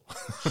miserable.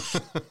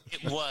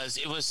 It was.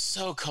 It was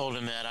so cold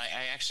in that. I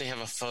actually have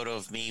a photo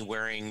of me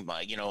wearing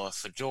my, a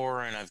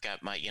fedora, and I've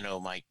got my,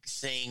 my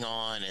thing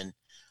on, and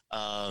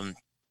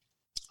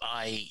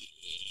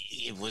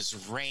it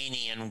was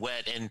rainy and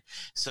wet, and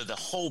so the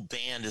whole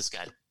band has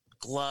got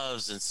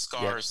gloves and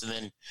scarves, and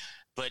then.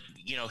 But,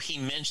 he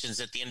mentions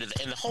at the end of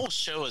and the whole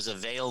show is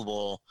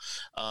available.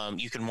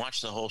 You can watch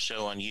the whole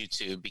show on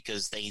YouTube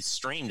because they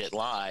streamed it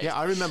live. Yeah,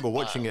 I remember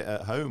watching it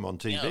at home on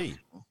TV.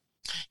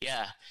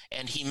 Yeah.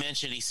 And he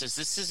says,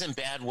 this isn't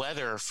bad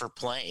weather for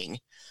playing.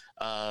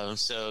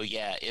 So,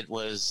 yeah, it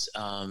was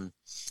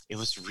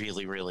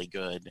really, really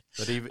good.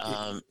 But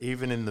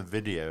even in the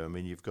video, I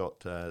mean, you've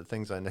got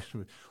things I know.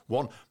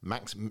 One,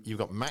 Max, you've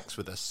got Max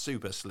with a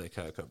super slick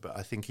haircut, but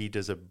I think he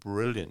does a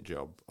brilliant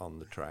job on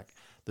the track.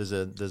 There's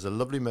a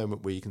lovely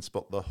moment where you can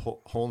spot the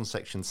horn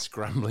section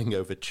scrambling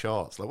over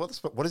charts. Like,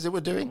 what is it we're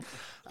doing?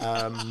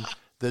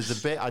 There's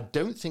a bit, I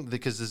don't think,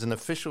 because there's an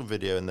official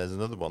video and there's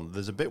another one.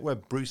 There's a bit where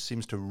Bruce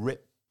seems to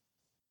rip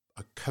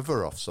a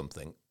cover off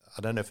something.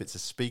 I don't know if it's a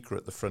speaker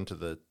at the front of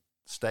the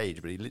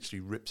stage, but he literally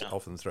rips it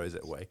off and throws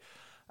it away.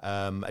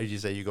 As you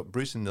say, you've got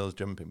Bruce and Nils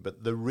jumping.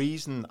 But the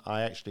reason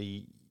I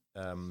actually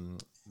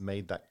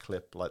made that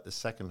clip, like the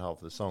second half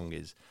of the song,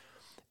 is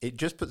it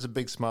just puts a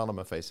big smile on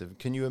my face.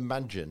 Can you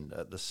imagine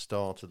at the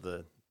start of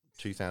the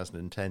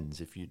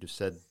 2010s if you'd have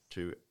said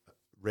to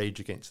Rage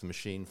Against the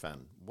Machine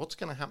fan, what's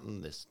going to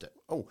happen this day?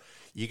 Oh,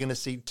 you're going to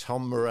see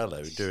Tom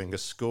Morello doing a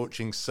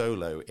scorching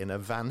solo in a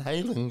Van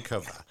Halen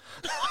cover.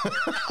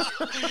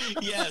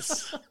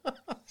 Yes.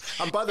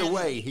 And by the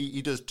way,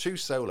 he does two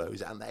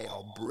solos, and they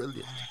are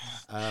brilliant.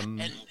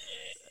 And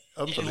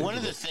one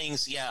of the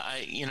things,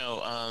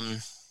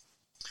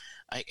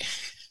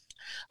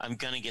 I'm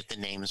going to get the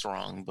names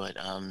wrong, but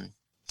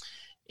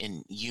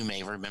and you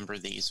may remember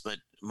these, but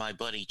my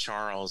buddy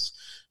Charles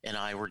and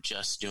I were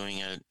just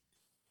doing a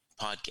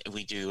podcast.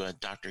 We do a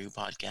Doctor Who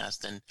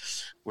podcast, and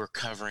we're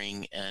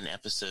covering an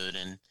episode,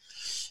 and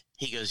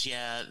he goes,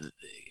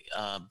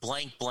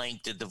 blank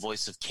blank did the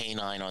voice of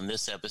K9 on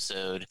this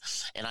episode,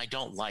 and I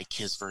don't like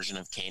his version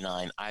of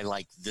K9. I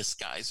like this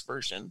guy's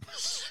version.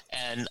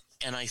 And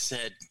I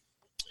said,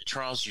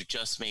 Charles, you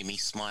just made me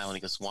smile. And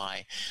he goes,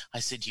 why? I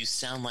said, you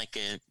sound like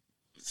a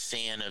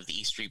fan of the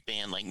E Street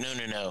Band. Like,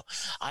 no,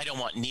 I don't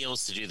want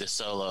Niels to do the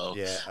solo.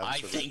 Yeah, I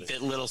think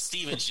that little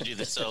Steven should do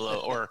the solo.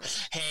 Or,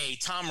 hey,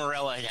 Tom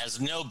Morello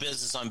has no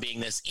business on being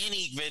this.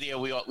 Any video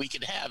we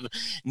could have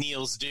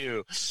Niels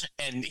do.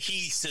 And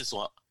he says,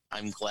 well,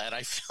 I'm glad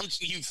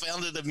you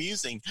found it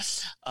amusing.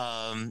 That's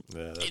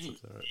right.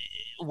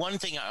 One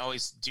thing I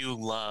always do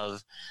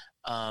love,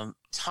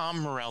 Tom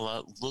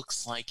Morello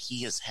looks like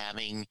he is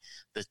having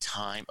the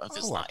time of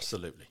his life.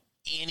 Absolutely.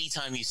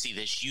 Anytime you see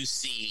this,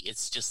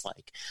 it's just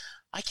like,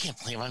 I can't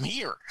believe I'm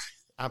here.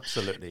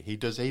 Absolutely. He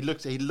does. He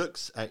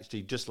looks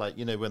actually just like,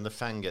 when the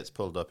fan gets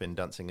pulled up in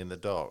Dancing in the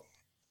Dark.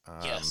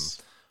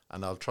 Yes.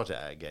 And I'll trot it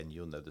out again.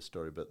 You'll know the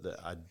story, but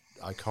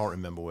I can't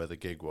remember where the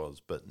gig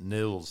was. But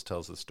Nils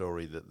tells the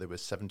story that they were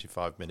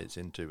 75 minutes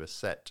into a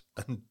set,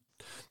 and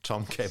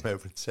Tom came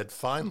over and said,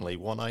 "Finally,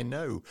 one I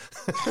know."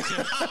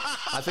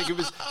 I think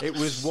it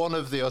was one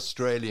of the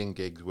Australian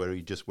gigs where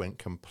he just went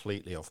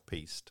completely off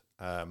piste.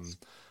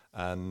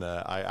 And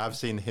I've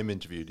seen him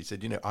interviewed. He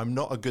said, I'm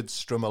not a good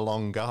strum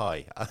along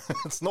guy.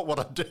 That's not what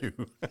I do.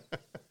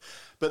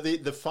 But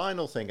the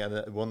final thing,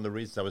 and one of the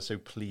reasons I was so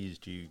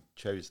pleased you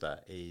chose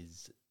that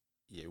is,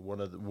 one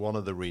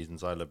of the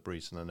reasons I love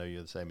Bruce, and I know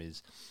you're the same,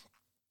 is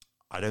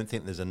I don't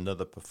think there's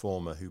another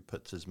performer who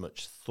puts as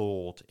much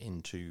thought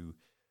into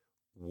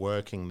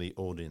working the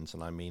audience,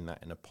 and I mean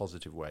that in a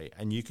positive way.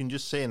 And you can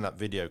just see in that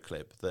video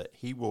clip that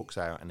he walks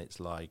out and it's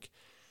like,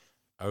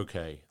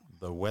 okay,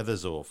 the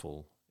weather's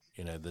awful,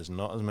 there's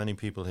not as many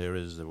people here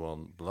as there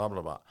want, blah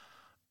blah blah.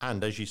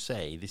 And as you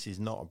say, this is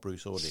not a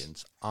Bruce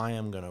audience. I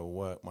am going to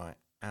work my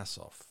ass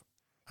off.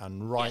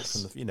 And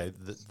from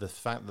the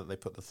fact that they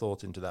put the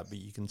thought into that, but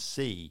you can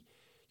see,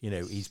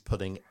 he's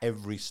putting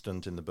every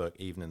stunt in the book,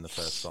 even in the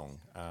first song.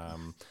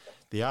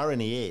 The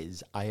irony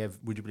is,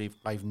 would you believe,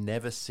 I've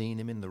never seen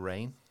him in the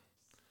rain.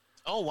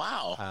 Oh,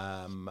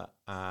 wow.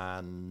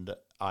 And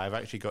I've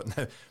actually got,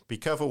 no, be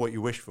careful what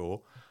you wish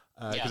for,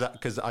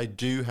 because I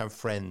do have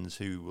friends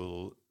who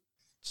will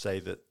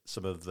say that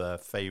some of their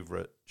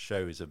favourite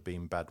shows have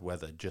been bad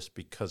weather just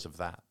because of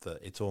that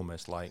it's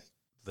almost like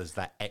there's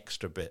that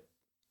extra bit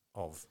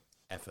of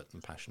effort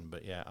and passion.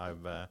 But yeah,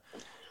 I've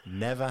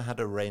never had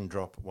a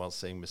raindrop while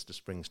seeing Mr.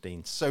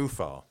 Springsteen so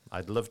far.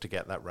 I'd love to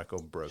get that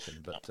record broken,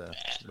 but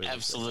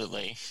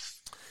absolutely.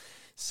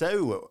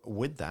 So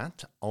with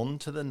that, on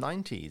to the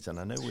 90s, and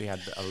I know we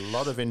had a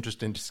lot of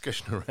interesting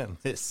discussion around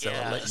this, so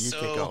I'll let you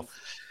kick off.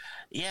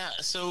 Yeah,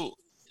 so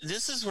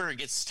this is where it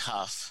gets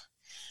tough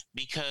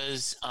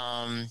because,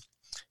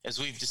 as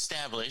we've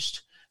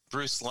established,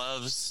 Bruce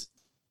loves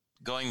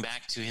going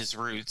back to his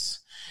roots,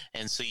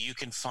 and so you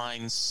can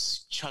find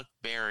Chuck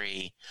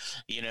Berry,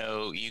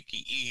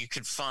 you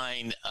could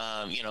find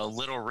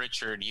Little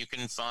Richard, you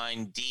can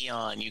find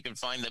Dion, you can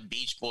find the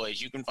Beach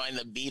Boys, you can find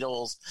the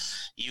Beatles,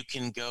 you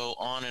can go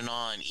on and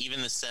on,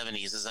 even the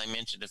 70s, as I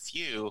mentioned a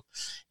few,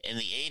 in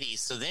the 80s.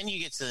 So then you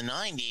get to the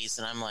 90s,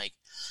 and I'm like,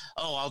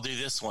 oh, I'll do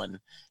this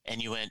one.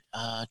 And you went,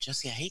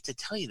 Jesse, I hate to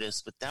tell you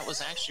this, but that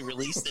was actually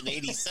released in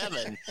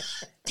 87.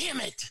 Damn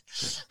it.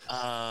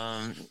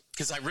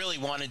 Because I really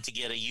wanted to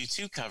get a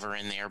U2 cover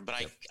in there, but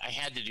I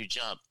had to do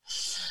Jump.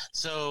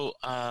 So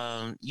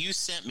you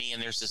sent me,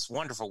 and there's this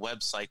wonderful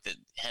website that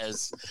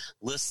has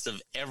lists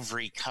of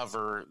every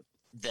cover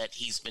that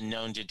he's been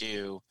known to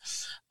do.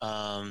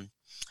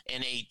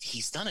 And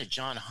he's done a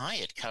John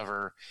Hyatt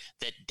cover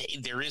that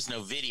there is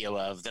no video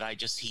of,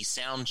 that he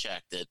sound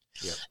checked it.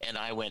 Yep. And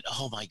I went,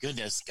 oh my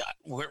goodness,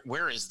 God,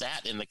 where is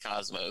that in the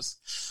cosmos?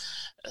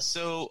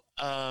 So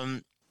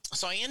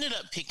I ended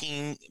up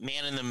picking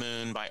Man in the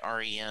Moon by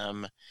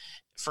REM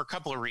for a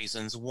couple of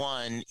reasons.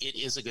 One, it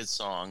is a good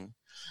song.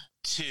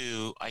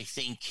 Two, I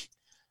think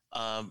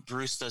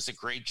Bruce does a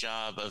great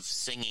job of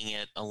singing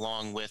it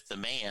along with the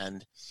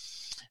band.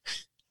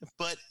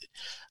 But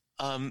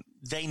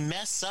they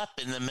mess up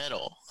in the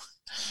middle,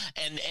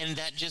 and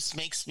that just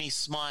makes me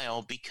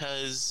smile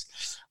because,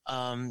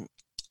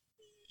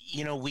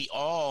 we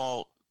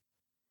all,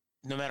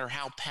 no matter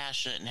how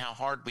passionate and how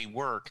hard we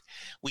work,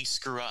 we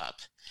screw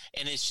up.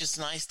 And it's just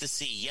nice to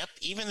see, yep,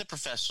 even the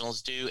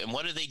professionals do. And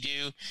what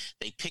do?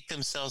 They pick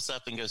themselves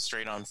up and go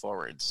straight on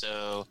forward.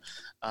 So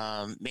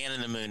Man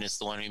in the Moon is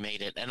the one who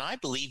made it. And I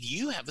believe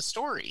you have a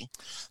story.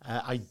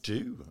 I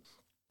do.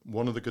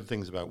 One of the good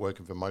things about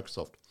working for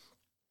Microsoft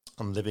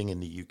and living in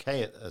the UK,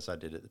 as I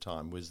did at the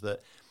time, was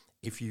that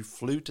if you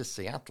flew to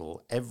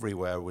Seattle,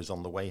 everywhere was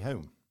on the way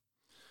home.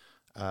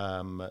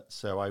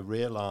 So I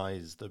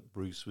realized that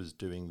Bruce was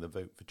doing the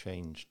Vote for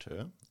Change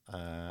tour.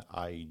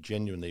 I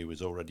genuinely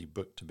was already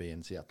booked to be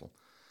in Seattle.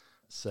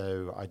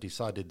 So I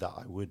decided that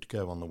I would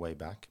go on the way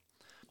back.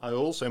 I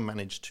also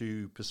managed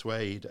to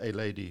persuade a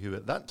lady who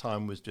at that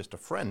time was just a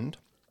friend,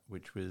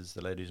 which was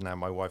the lady who's now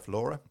my wife,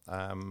 Laura.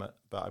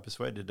 But I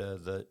persuaded her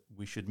that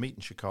we should meet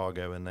in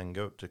Chicago and then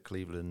go up to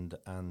Cleveland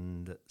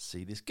and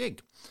see this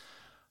gig.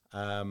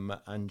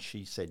 And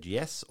she said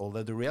yes,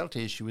 although the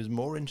reality is she was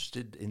more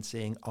interested in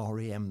seeing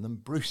REM than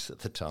Bruce at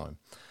the time.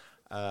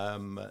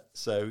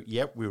 So,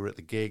 yep, we were at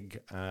the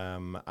gig,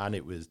 and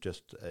it was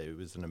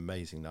an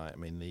amazing night. I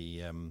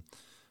mean,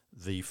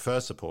 the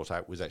first support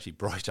act was actually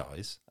Bright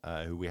Eyes,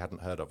 who we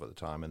hadn't heard of at the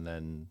time, and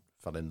then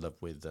fell in love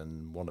with,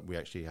 and we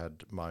actually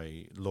had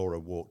Laura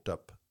walked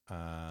up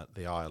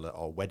the aisle at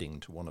our wedding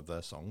to one of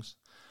their songs.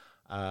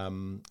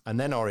 And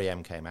then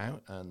REM came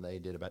out, and they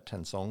did about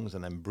 10 songs,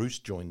 and then Bruce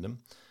joined them,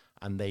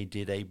 and they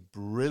did a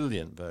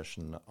brilliant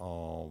version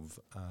of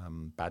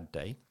Bad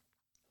Day,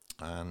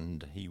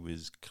 and he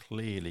was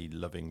clearly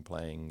loving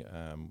playing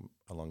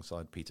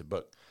alongside Peter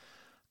Buck.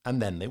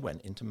 And then they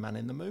went into Man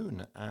in the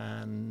Moon,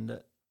 and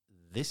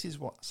this is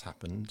what's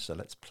happened. So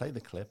let's play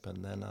the clip,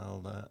 and then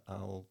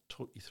I'll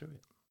talk you through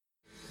it.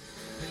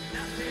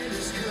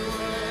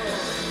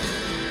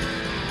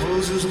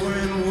 Moses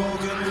went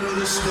walking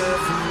with a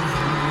staff in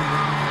hand.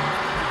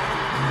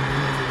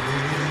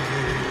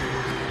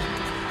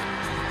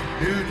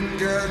 Newton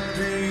got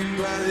pain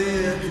by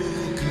the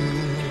apple cut.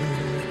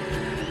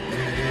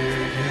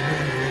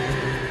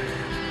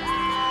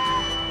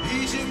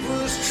 Egypt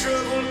was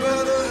troubled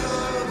by the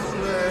harbor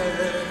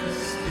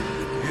blast.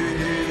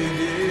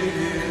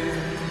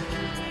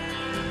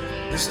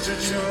 Mr.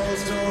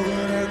 Charles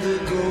Darwin at the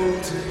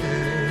Golden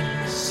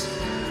Hills.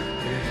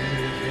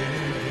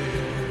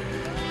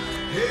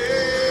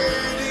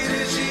 Hey,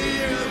 did you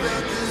hear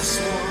about this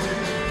one?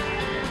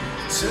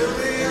 Tell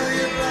me how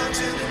you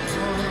locked in the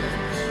front.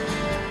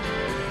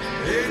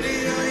 Any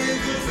how you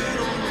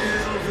goofing on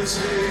Elvis,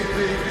 hey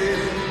baby,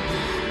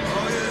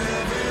 are you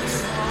having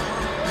fun?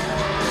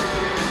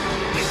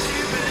 If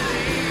you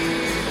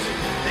believe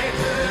they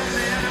put a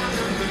man on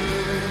the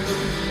moon,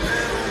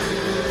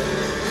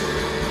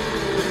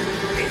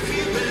 if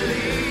you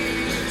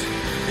believe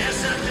there's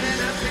something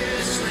up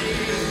your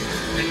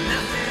sleeve and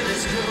nothing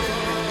is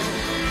cool,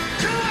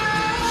 come on!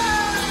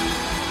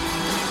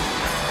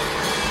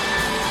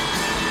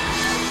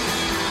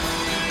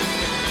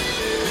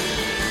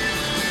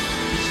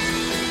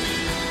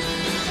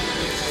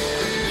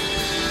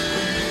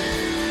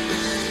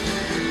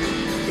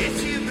 If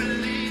you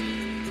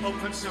believe, oh,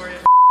 I'm sorry.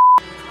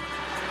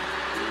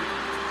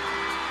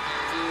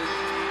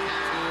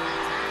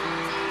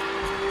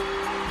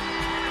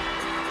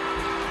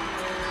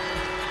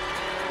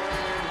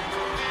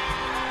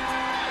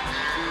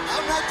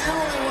 I'm not the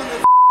only one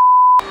that.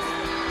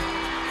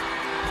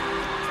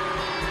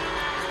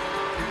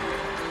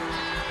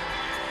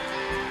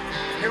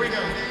 Here we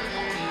go.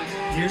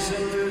 Here's a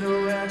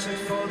little ratchet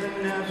for the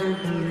never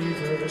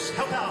believers.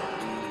 Help out.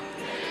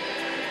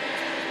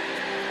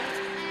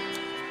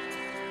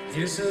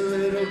 Here's a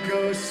little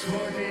ghost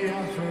for the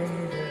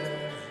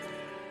alphabet.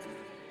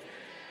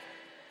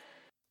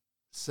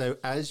 So,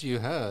 as you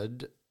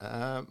heard,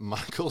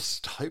 Michael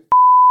Stipe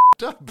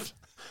up.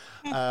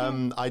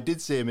 I did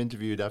see him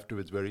interviewed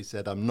afterwards where he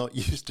said, I'm not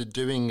used to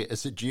doing it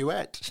as a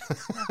duet.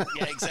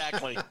 Yeah,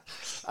 exactly.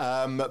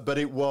 But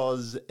it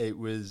was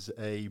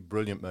a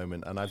brilliant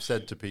moment. And I've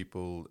said to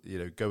people,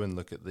 go and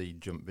look at the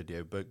Jump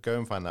video, but go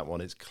and find that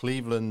one. It's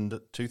Cleveland,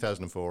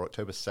 2004,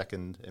 October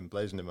 2nd,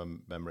 emblazoned in my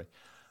memory.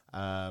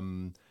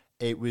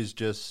 It was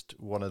just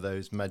one of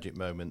those magic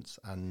moments.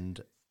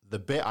 And the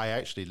bit I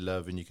actually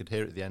love, and you could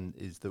hear it at the end,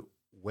 is that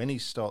when he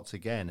starts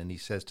again and he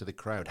says to the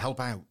crowd, help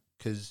out,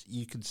 because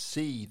you could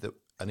see that,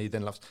 and he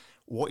then laughs,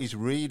 what he's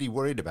really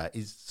worried about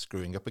is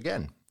screwing up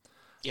again.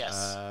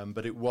 Yes.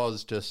 But it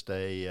was just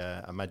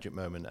a magic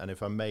moment. And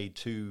if I made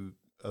two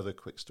other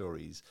quick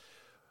stories,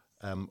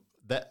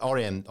 that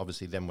R.E.M.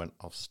 obviously then went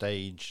off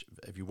stage.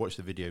 If you watch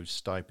the video,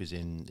 Stipe is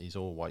in his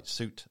all white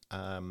suit.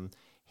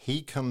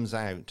 He comes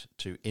out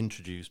to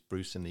introduce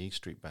Bruce and the E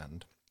Street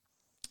Band.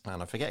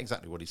 And I forget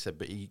exactly what he said,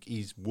 but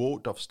he's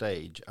walked off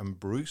stage,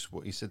 and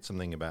he said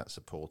something about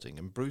supporting.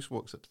 And Bruce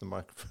walks up to the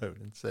microphone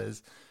and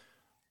says,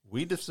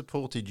 we'd have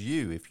supported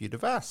you if you'd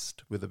have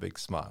asked, with a big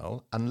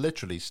smile. And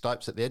literally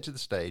Stipe's at the edge of the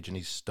stage, and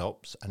he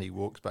stops and he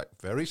walks back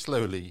very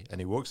slowly, and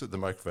he walks at the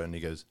microphone and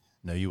he goes,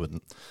 no, you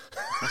wouldn't.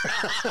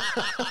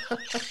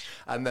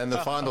 And then the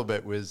final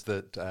bit was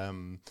that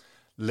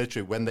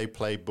literally when they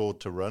played Bored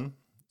to Run,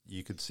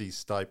 you could see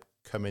Stipe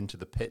come into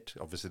the pit.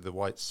 Obviously the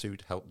white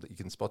suit helped that you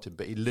can spot him,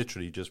 but he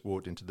literally just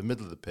walked into the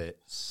middle of the pit,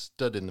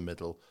 stood in the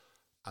middle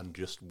and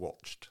just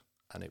watched.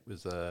 And it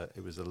was a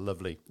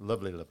lovely,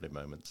 lovely, lovely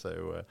moment.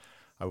 So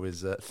I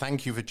was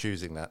thank you for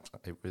choosing that.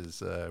 It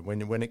was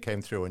when it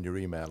came through on your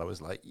email, I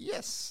was like,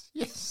 yes.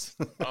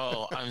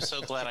 Oh, I'm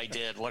so glad I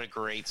did. What a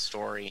great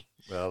story.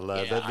 Well,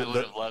 I would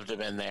have loved to have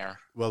been there.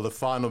 Well, the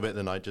final bit of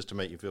the night, just to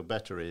make you feel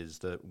better, is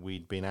that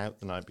we'd been out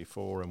the night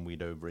before and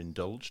we'd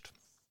overindulged.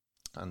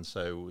 And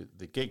so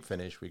the gig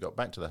finished, we got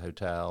back to the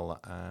hotel,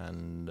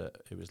 and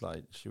it was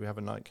like, should we have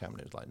a nightcap? And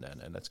it was like, no,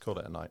 let's call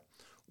it a night,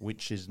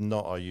 which is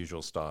not our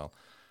usual style.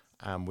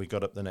 And we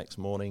got up the next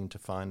morning to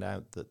find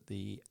out that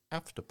the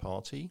after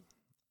party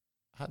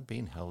had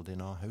been held in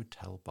our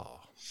hotel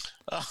bar.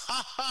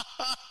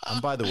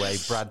 And by the way,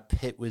 Brad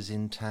Pitt was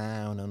in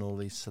town and all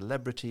these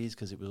celebrities,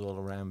 because it was all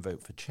around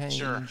Vote for Change.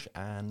 Sure.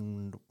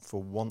 And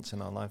for once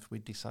in our life, we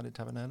decided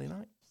to have an early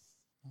night.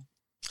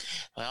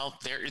 Well,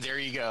 there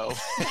you go.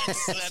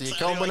 So you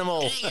can't win them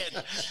all.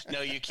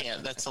 No, you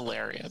can't. That's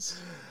hilarious.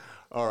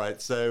 All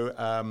right.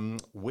 So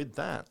with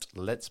that,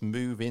 let's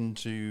move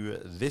into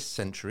this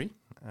century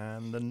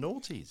and the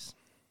noughties.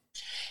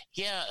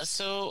 Yeah.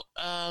 So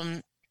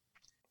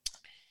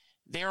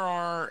there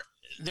are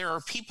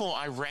people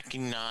I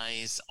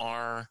recognize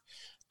are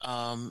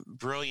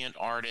brilliant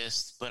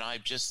artists, but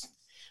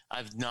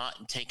I've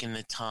not taken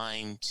the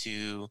time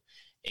to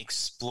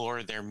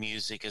explore their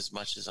music as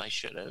much as I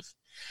should have.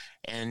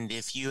 And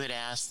if you had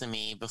asked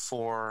me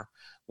before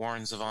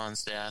Warren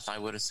Zevon's death, I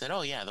would have said,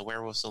 oh yeah, the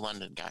Werewolves of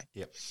London guy.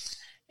 Yep.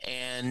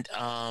 And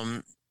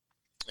I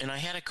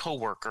had a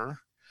coworker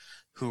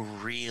who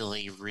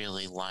really,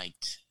 really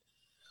liked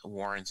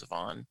Warren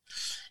Zevon.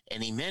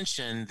 And he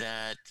mentioned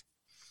that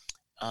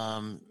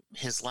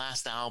his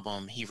last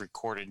album he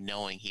recorded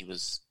knowing he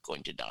was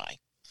going to die.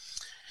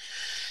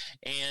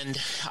 And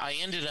I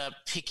ended up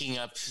picking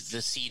up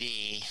the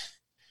CD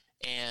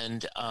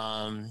and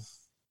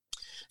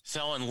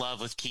fell in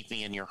love with Keep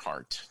Me in Your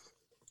Heart.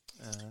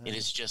 It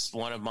is just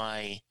one of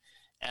my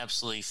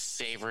absolutely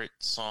favorite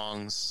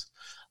songs.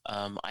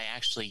 I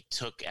actually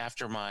took,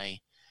 after my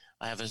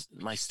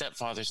my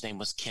stepfather's name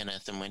was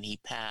Kenneth, and when he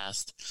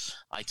passed,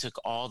 I took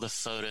all the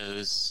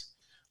photos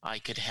I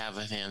could have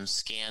of him,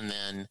 scanned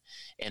them,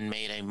 and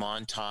made a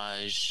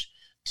montage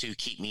to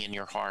Keep Me in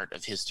Your Heart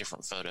of his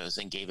different photos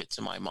and gave it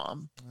to my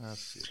mom.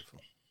 That's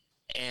beautiful.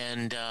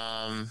 And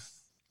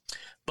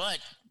but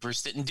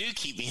Bruce didn't do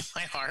Keep Me in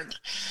My Heart,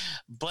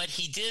 but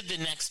he did the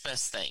next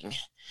best thing.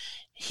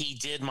 He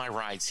did My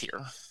Rides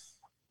Here.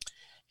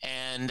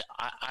 And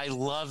I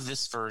love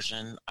this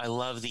version. I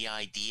love the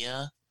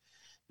idea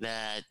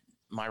that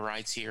My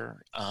Rides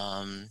Here.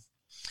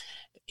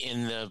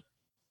 In the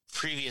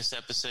previous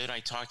episode,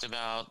 I talked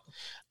about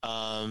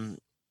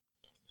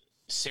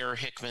Sarah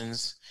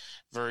Hickman's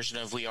version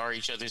of We Are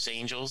Each Other's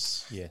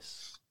Angels.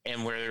 Yes.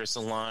 And where there's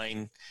a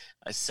line,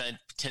 I sent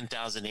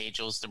 10,000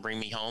 angels to bring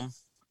me home.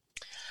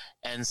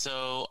 And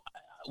so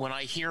when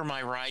I hear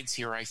My Rides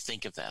Here, I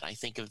think of that. I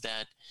think of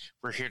that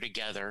we're here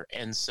together.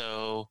 And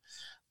so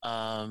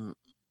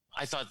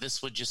I thought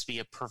this would just be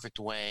a perfect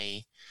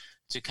way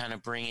to kind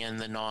of bring in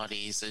the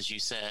naughties, as you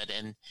said,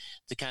 and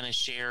to kind of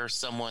share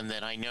someone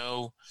that I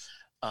know.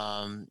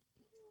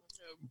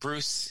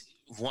 Bruce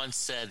once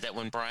said that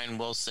when Brian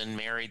Wilson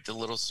married the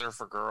little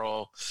surfer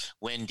girl,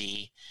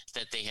 Wendy,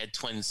 that they had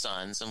twin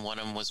sons, and one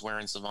of them was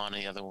Warren Zevon, and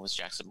the other one was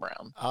Jackson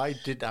Brown. I've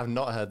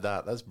not heard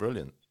that. That's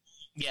brilliant.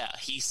 Yeah,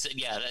 he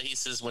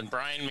says when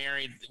Brian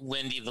married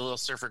Wendy, the little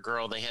surfer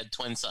girl, they had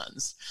twin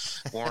sons,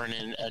 Warren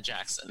and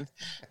Jackson.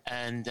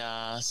 And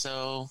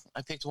so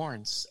I picked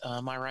Warren's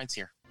My Rides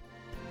Here.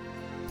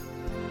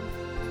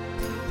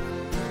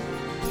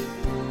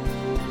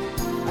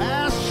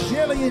 As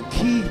Shelley and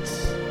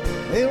Keats,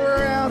 they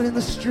were out in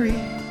the street,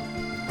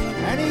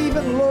 and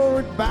even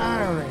Lord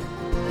Byron,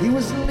 he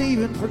was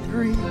leaving for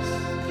Greece.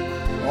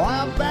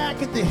 While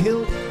back at the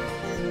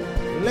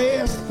Hilton,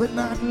 last but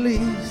not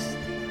least,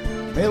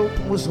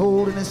 Milton was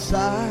holding his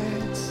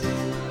sides.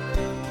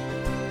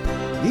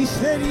 He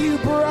said, "You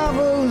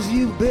bravos,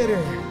 you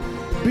better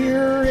be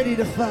ready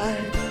to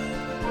fight,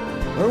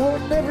 or we'll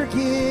never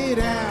get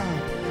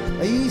out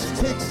of East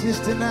Texas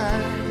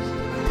tonight.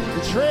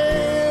 The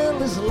trail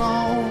is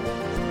long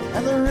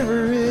and the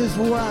river is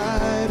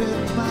wide,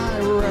 and my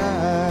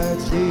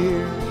ride's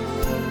here.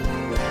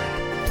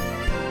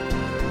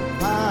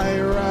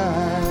 My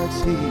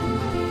ride's here.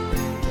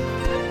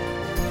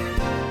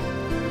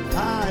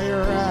 My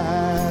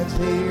ride's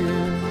here.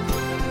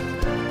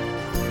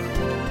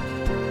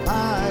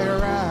 My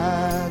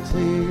ride's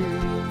here."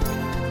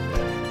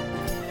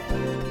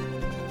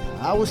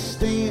 I was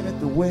staying at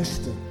the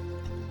Westin.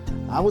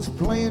 I was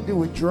playing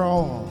to a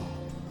draw.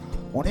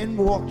 When in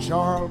walked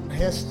Charlton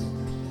Heston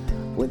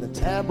with the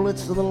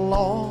tablets of the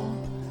law.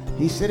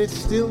 He said, "It's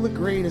still the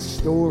greatest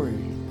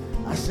story."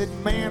 I said,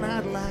 "Man,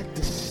 I'd like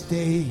to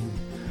stay,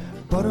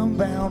 but I'm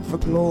bound for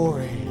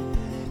glory.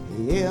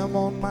 Yeah, I'm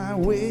on my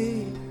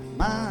way.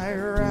 My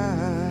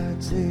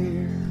ride's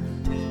here.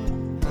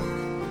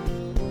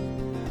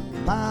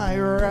 My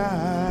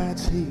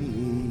ride's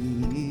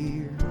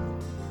here.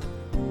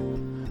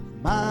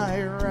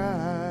 My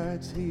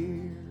ride's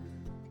here."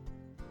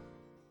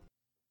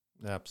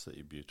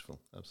 Absolutely beautiful.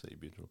 Absolutely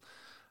beautiful.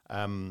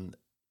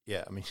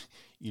 Yeah, I mean,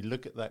 you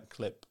look at that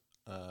clip,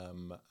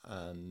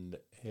 and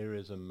here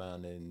is a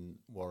man in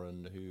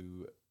Warren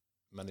who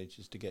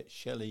manages to get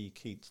Shelley,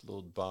 Keats,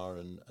 Lord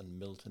Byron, and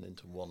Milton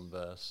into one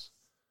verse,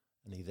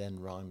 and he then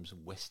rhymes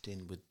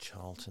Westin with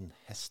Charlton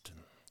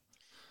Heston.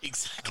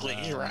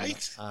 Exactly,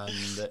 right?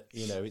 And,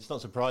 it's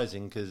not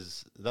surprising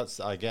because that's,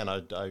 again,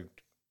 I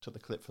took the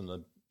clip from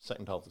the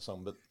second half of the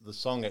song, but the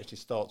song actually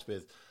starts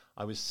with,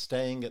 "I was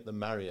staying at the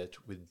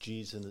Marriott with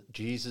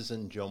Jesus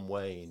and John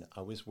Wayne. I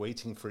was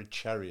waiting for a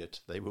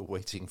chariot. They were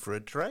waiting for a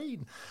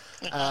train."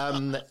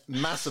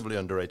 Massively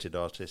underrated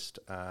artist.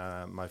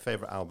 My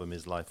favourite album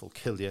is Life Will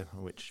Kill You,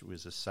 which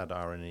was a sad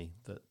irony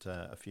that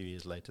a few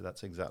years later,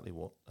 that's exactly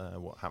what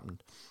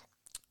happened.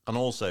 And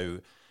also,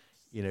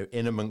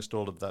 in amongst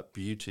all of that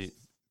beautiful,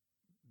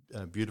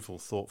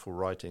 thoughtful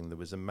writing, there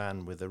was a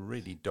man with a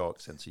really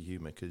dark sense of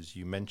humour, because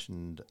you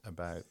mentioned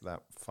about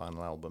that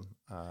final album.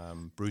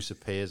 Bruce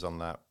appears on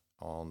that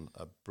on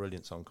a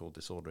brilliant song called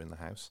Disorder in the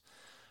House.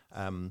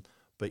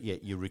 But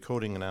yet you're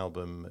recording an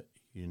album,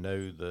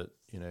 that,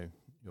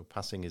 your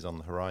passing is on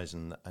the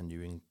horizon, and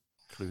you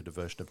include a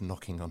version of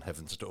Knocking on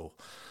Heaven's Door.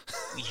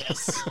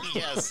 Yes.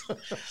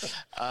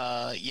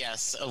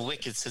 Yes, a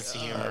wicked sense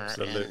of humor.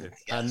 Absolutely.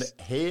 And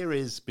here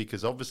is,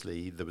 because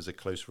obviously there was a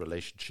close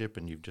relationship,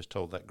 and you've just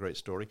told that great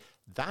story,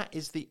 that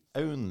is the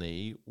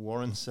only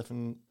Warren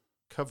Zevon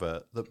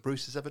cover that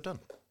Bruce has ever done.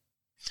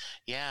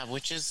 Yeah,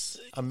 which is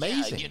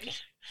amazing. Yeah,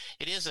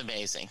 it is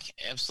amazing.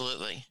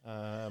 Absolutely.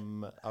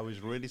 I was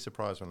really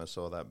surprised when I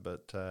saw that,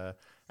 but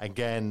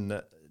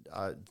again,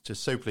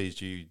 just so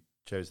pleased you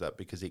chose that,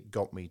 because it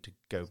got me to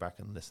go back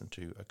and listen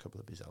to a couple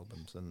of his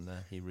albums, and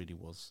he really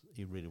was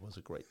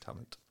a great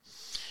talent.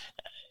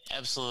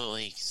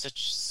 Absolutely,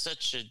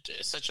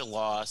 such a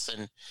loss,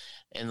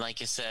 and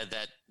like I said,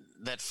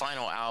 that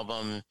final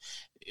album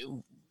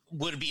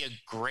would be a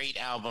great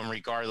album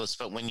regardless,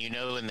 but when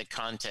in the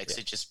context,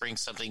 it just brings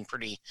something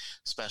pretty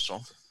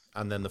special.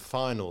 And then the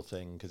final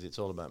thing, because it's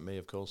all about me,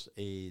 of course,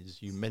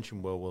 is you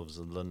mentioned Werewolves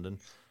of London.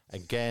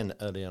 Again,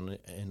 early on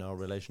in our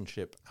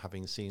relationship,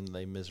 having seen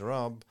Les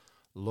Miserables,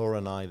 Laura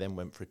and I then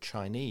went for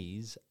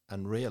Chinese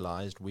and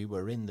realised we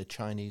were in the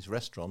Chinese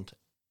restaurant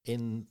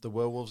in the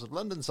Werewolves of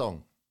London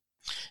song.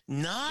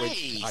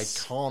 Nice. Which I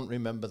can't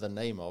remember the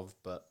name of,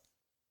 but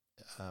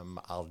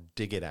I'll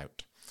dig it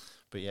out.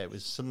 But yeah, it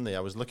was suddenly I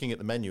was looking at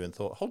the menu and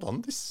thought, hold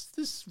on,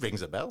 this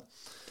rings a bell.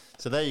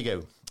 So there you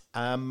go.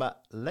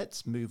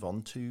 Let's move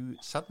on to,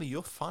 sadly,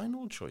 your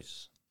final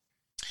choice.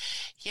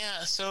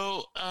 Yeah,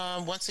 so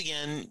once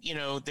again, you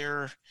know,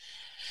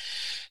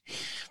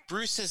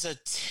 Bruce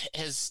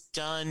has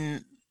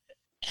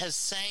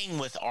sang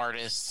with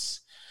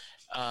artists,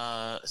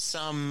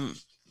 some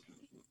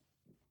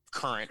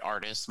current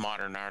artists,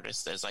 modern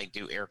artists, as I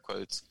do air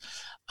quotes.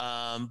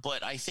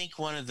 But I think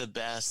one of the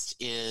best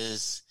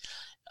is,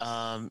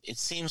 it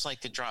seems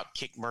like the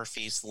Dropkick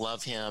Murphys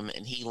love him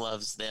and he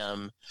loves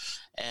them.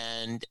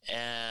 And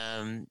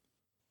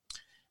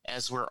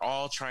as we're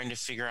all trying to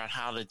figure out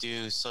how to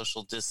do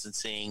social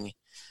distancing,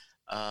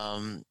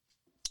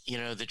 you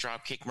know, the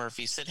Dropkick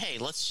Murphys said, hey,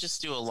 let's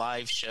just do a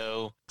live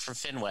show for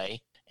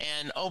Fenway.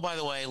 And, oh, by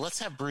the way, let's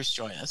have Bruce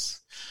join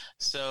us.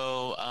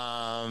 So,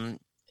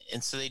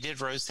 and so they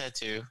did Rose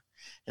Tattoo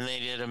and they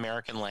did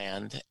American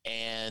Land.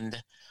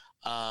 And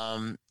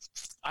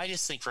I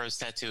just think Rose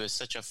Tattoo is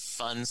such a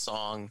fun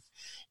song.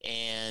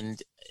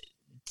 And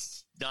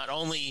not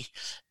only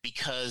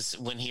because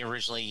when he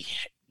originally,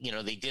 you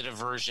know, they did a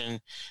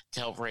version to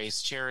help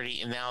raise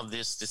charity, and now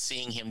to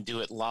seeing him do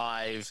it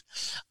live,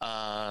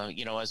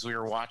 you know, as we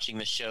were watching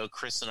the show,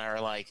 Chris and I are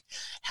like,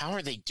 how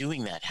are they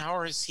doing that?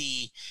 How is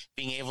he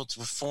being able to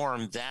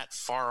perform that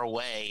far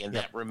away and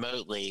that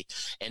remotely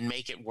and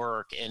make it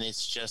work? And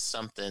it's just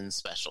something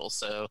special.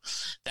 So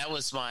that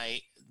was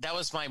my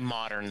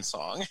modern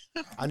song.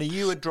 And are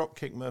you a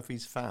Dropkick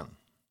Murphys fan?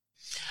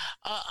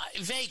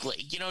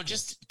 Vaguely, you know,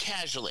 just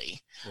casually.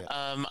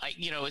 Yeah.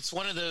 You know, it's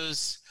one of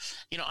those,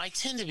 you know, I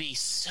tend to be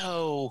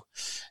so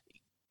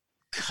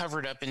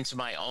covered up into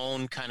my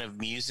own kind of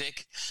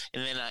music.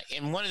 And then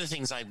and one of the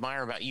things I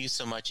admire about you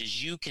so much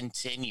is you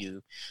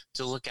continue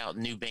to look out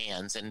new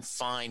bands and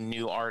find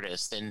new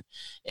artists and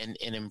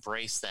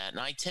embrace that. And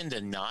I tend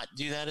to not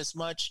do that as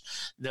much,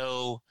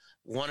 though.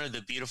 One of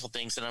the beautiful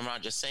things, and I'm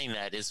not just saying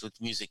that, is with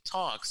Music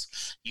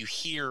Talks, you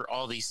hear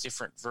all these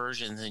different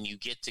versions and you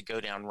get to go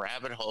down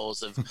rabbit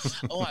holes of,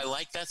 oh, I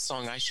like that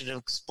song, I should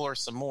explore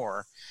some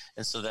more.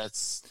 And so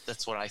that's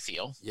what I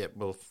feel. Yeah,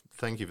 well,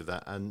 thank you for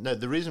that. And no,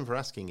 the reason for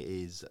asking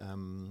is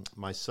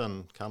my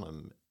son,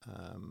 Callum,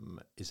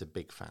 is a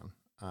big fan.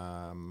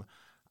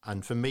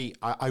 And for me,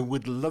 I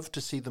would love to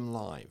see them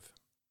live.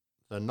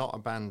 They're not a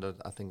band that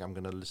I think I'm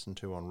going to listen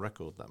to on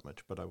record that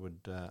much, but I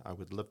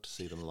would love to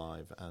see them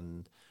live.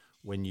 And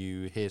when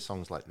you hear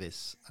songs like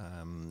this,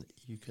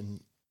 you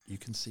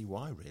can see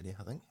why, really,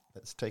 I think.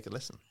 Let's take a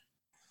listen.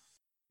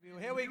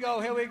 Here we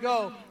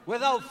go.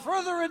 Without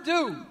further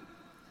ado,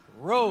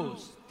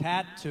 Rose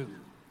Tattoo.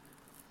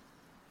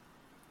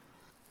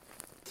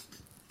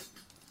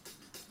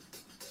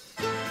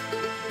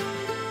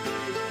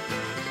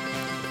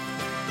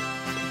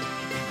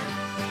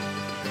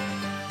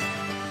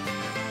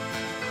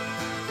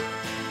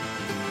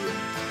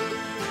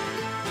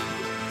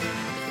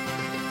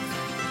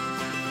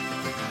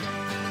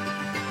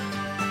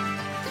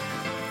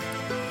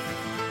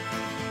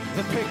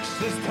 The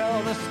pictures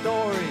tell the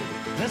story.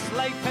 This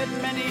life had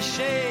many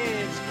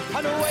shades.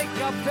 I'd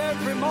wake up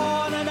every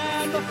morning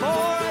and before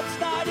I'd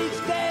start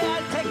each day,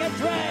 I'd take a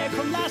drag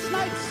from last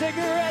night's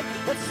cigarette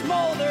that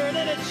smoldered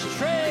in its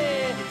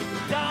tray.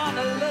 Down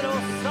a little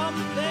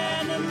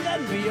something and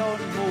then be on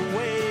my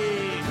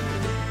way.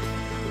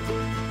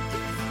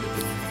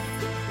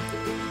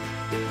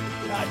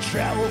 I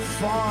traveled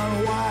far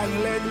and wide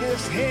and led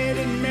this head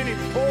in many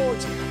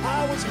ports.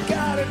 I was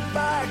guided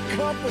by a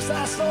compass,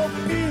 I saw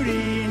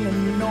beauty in the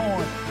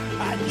north.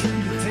 I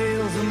drew the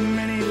tales of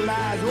many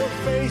lives or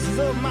faces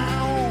of my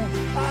own.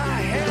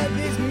 I had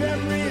these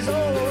memories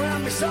all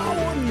around me so I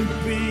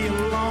wouldn't be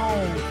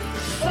alone.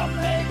 Some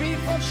may be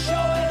from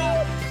showing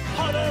up,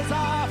 others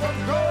are from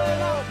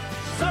growing up.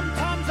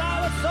 Sometimes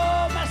I was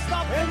so messed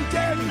up and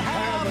didn't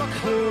have a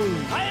clue.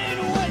 I ain't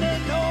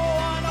winning no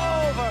one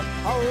over,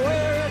 I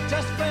wear it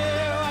just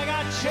fair. I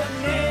got your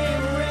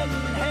name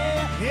written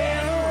here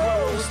in a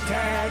rose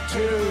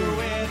tattoo,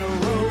 in a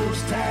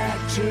rose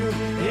tattoo,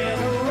 in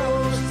a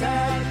rose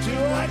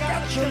tattoo. I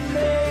got your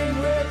name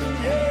written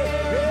here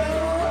in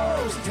a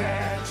rose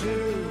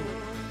tattoo.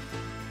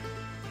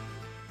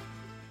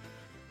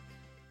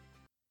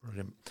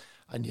 Brilliant.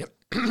 And yep,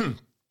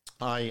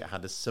 I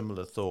had a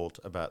similar thought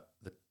about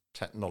the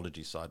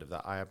technology side of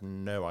that. I have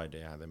no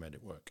idea how they made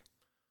it work.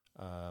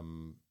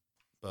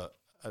 But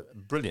a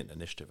brilliant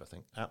initiative, I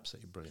think.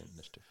 Absolutely brilliant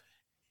initiative.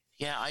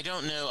 Yeah, I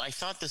don't know. I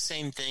thought the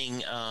same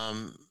thing,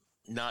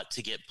 not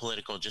to get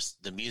political,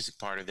 just the music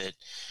part of it.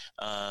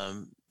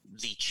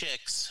 the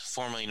Chicks,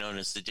 formerly known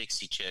as the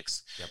Dixie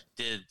Chicks,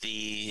 did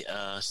the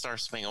Star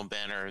Spangled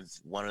Banner,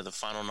 one of the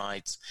final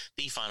night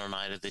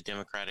of the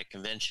Democratic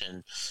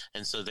Convention.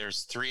 And so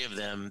there's 3 of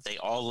them. They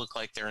all look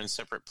like they're in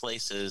separate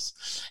places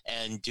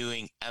and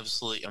doing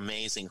absolutely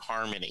amazing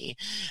harmony.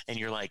 And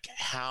you're like,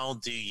 how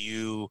do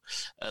you,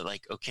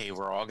 okay,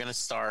 we're all going to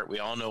start. We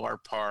all know our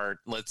part.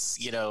 Let's,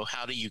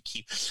 how do you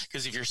keep,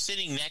 because if you're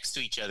sitting next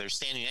to each other,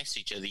 standing next to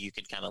each other, you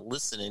could kind of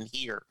listen and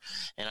hear.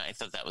 And I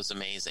thought that was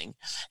amazing.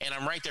 And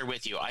I'm right there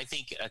with you. I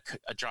think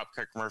a Drop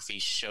Kirk Murphy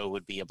show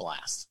would be a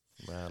blast.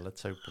 Well,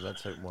 let's hope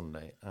one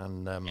day.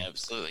 And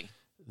absolutely.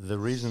 The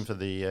reason for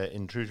the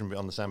intrusion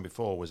on the sound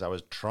before was I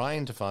was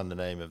trying to find the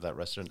name of that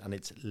restaurant, and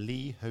it's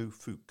Lee Ho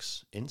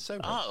Fook's in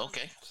Soho. Oh,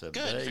 okay. So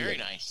good. Very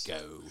nice.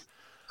 Go.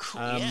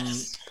 Cool.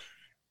 Yes.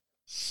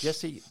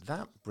 Jesse,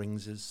 that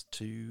brings us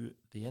to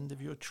the end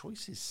of your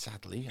choices,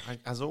 sadly.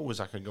 As always,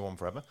 I could go on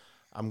forever.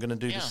 I'm going to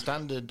do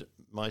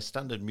my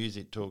standard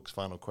Music Talks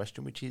final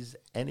question, which is,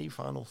 any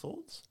final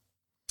thoughts?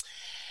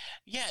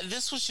 Yeah,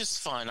 this was just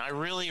fun. I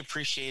really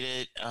appreciate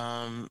it.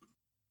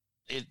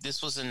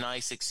 This was a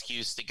nice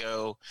excuse to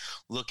go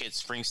look at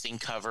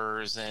Springsteen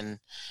covers, and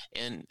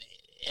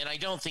I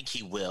don't think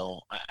he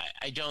will.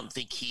 I don't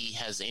think he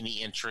has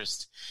any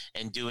interest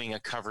in doing a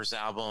covers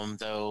album,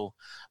 though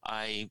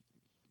I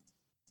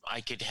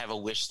could have a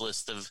wish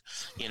list of,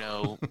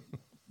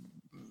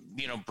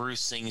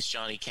 Bruce sings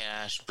Johnny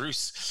Cash,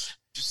 Bruce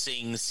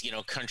sings,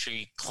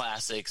 country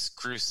classics,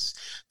 Bruce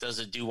does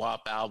a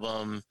doo-wop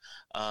album.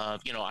 I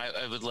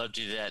would love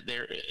to do that.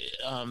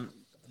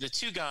 The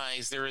 2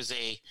 guys, there is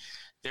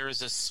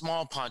a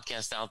small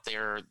podcast out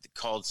there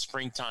called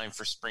Springtime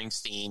for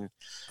Springsteen.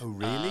 Oh,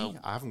 really?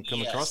 I haven't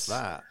come across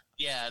that.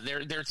 Yeah,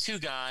 they're 2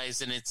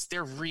 guys, and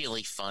they're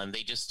really fun.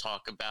 They just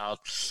talk about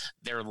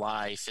their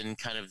life, and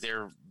kind of,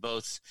 they're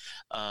both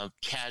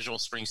casual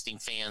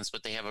Springsteen fans,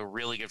 but they have a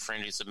really good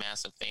friend who's a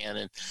massive fan.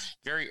 And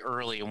very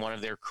early in one of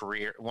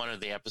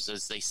the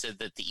episodes, they said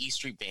that the E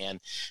Street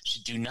Band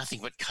should do nothing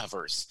but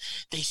covers.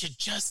 They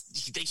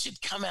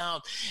should come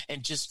out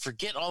and just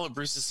forget all of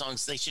Bruce's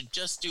songs. They should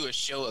just do a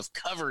show of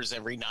covers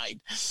every night.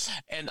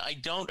 And I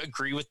don't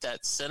agree with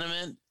that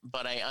sentiment,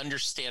 but I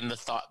understand the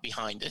thought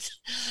behind it,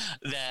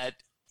 that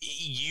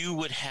you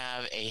would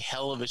have a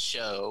hell of a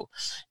show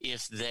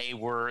if they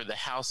were the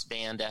house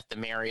band at the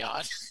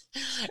Marriott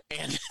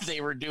and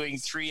they were doing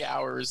 3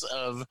 hours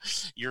of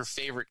your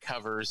favorite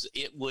covers.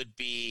 It would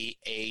be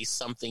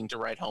something to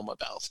write home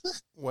about.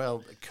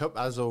 Well,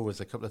 as always,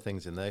 a couple of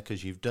things in there,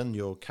 because you've done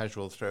your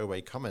casual throwaway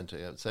comment.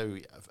 So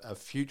a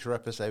future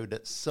episode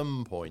at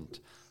some point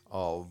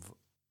of,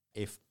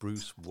 if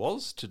Bruce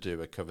was to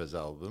do a covers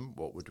album,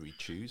 what would we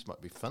choose?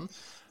 Might be fun.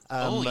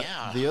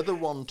 The other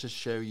one, to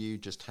show you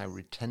just how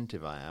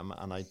retentive I am,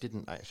 and I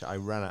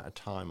ran out of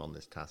time on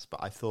this task,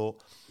 but I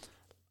thought,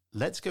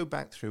 let's go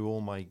back through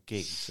all my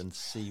gigs and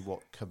see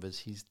what covers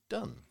he's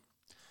done.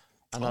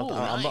 And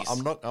nice.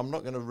 I'm not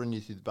going to run you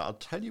through, but I'll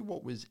tell you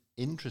what was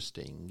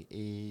interesting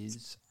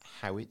is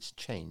how it's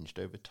changed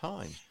over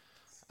time.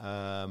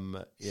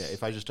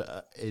 If I just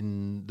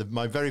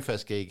my very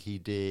first gig, he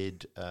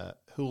did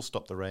Who'll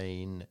Stop the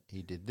Rain,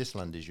 he did This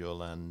Land Is Your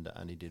Land,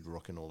 and he did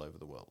Rockin' All Over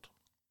the World.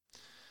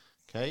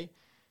 Okay,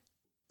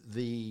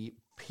 the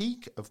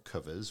peak of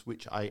covers,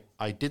 which I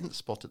didn't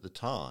spot at the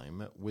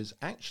time, was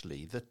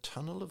actually the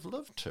Tunnel of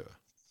Love tour.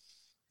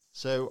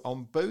 So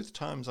on both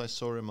times I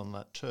saw him on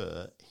that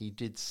tour, he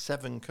did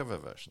 7 cover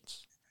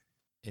versions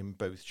in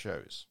both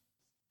shows.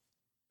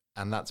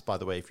 And that's, by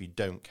the way, if you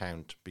don't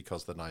count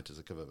Because the Night is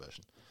a cover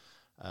version.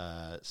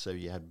 So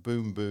you had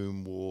Boom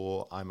Boom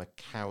War, I'm a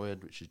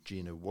Coward, which is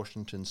Gina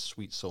Washington's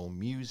Sweet Soul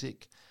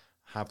Music,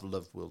 Have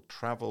Love Will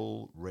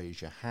Travel,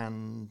 Raise Your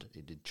Hand.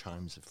 He did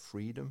Chimes of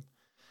Freedom.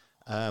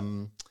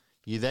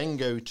 You then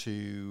go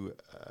to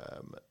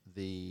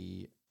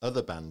the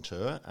other band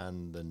tour,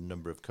 and the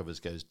number of covers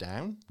goes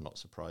down, not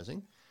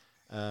surprising.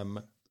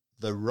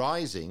 The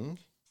Rising,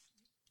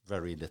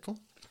 very little.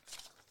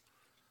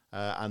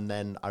 And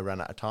then I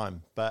ran out of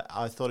time. But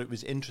I thought it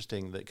was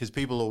interesting that, because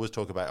people always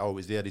talk about, it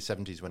was the early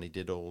 70s when he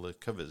did all the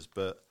covers,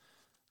 but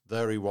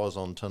there he was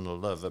on Tunnel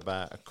of Love,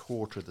 about a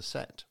quarter of the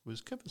set was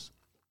covers.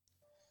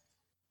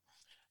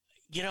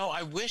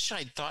 I wish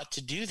I'd thought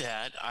to do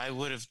that. I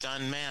would have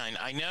done mine.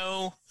 I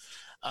know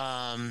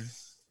I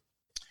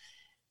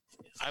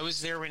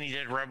was there when he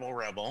did Rebel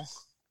Rebel.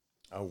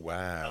 Oh,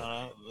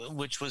 wow.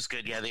 Which was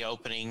good. Yeah, the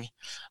opening.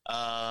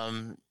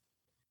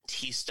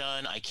 He's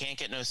done I Can't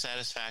Get No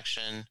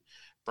Satisfaction,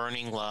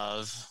 Burning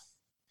Love.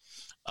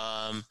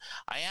 I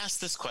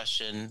asked this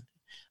question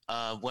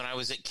when I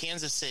was at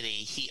Kansas City.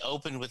 He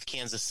opened with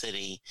Kansas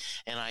City,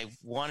 and I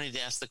wanted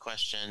to ask the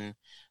question,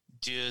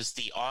 does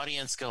the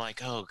audience go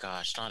like, oh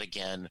gosh, not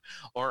again,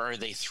 or are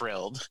they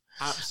thrilled?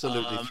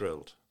 Absolutely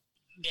thrilled.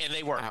 And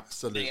they were.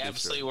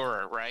 Absolutely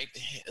were, right?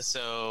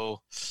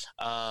 So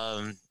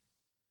and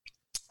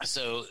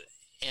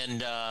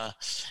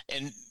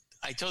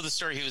I told the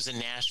story, he was in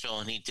Nashville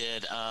and he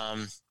did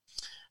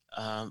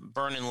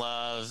Burn in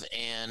Love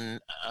and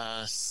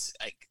I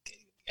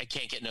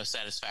Can't Get No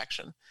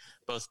Satisfaction.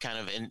 both kind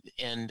of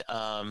and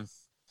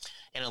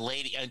a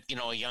lady,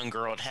 a young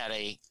girl had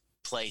a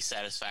play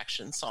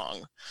Satisfaction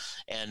song,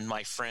 and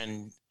my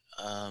friend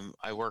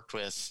I worked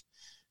with,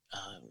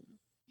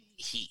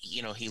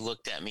 he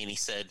looked at me and he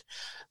said,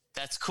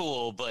 "That's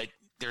cool, but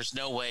there's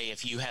no way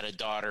if you had a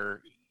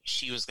daughter,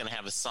 she was going to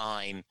have a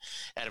sign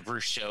at a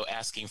Bruce show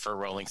asking for a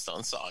Rolling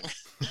Stone song."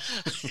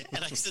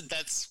 And I said,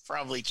 that's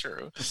probably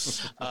true.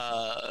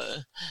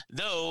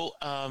 Though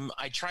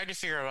I tried to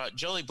figure out,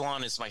 Jolie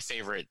Blonde is my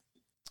favorite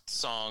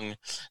song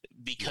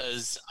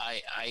because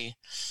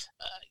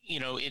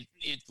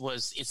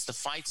it's the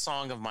fight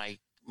song of my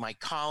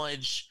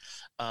college,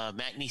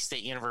 McNeese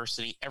State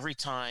University. Every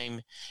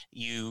time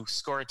you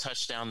score a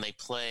touchdown,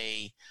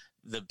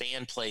 the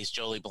band plays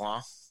Jolie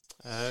Blanc.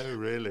 Oh,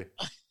 really?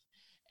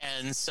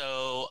 And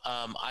so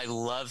I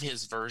love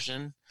his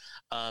version.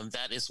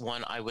 That is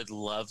one I would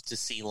love to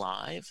see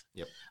live.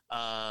 Yep.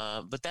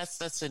 But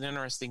that's an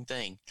interesting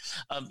thing.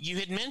 You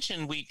had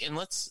mentioned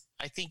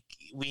I think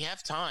we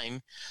have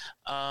time.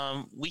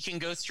 We can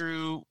go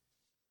through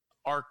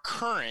our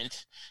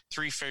current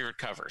 3 favorite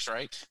covers,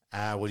 right?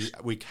 Well,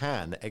 we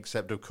can,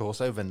 except of course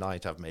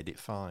overnight I've made it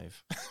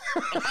 5.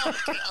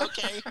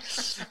 Okay.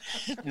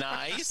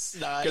 Nice.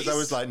 Because I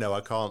was like, no,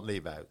 I can't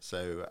leave out.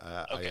 So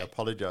Okay. I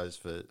apologize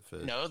for.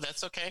 No,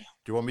 that's okay.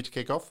 Do you want me to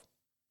kick off?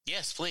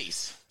 Yes,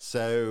 please.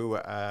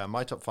 So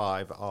my top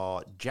 5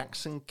 are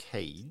Jackson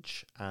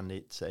Cage, and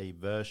it's a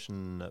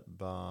version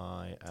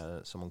by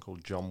someone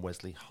called John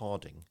Wesley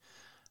Harding.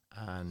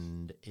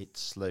 And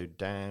it's slowed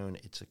down,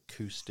 it's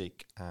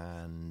acoustic,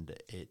 and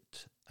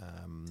it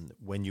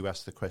when you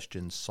ask the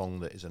question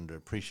song that is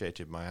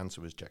underappreciated, my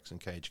answer was Jackson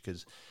Cage,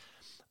 because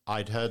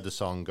I'd heard the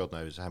song God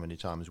knows how many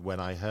times. When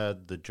I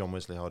heard the John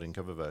Wesley Harding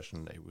cover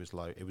version, it was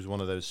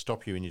one of those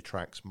stop you in your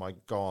tracks. My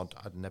God,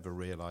 I'd never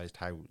realized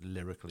how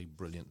lyrically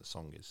brilliant the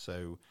song is.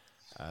 So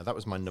that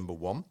was my number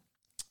 1.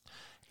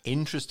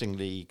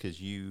 Interestingly, because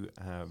you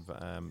have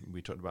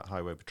we talked about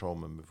Highway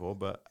Patrolman before,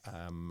 but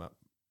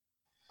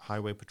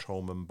Highway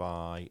Patrolman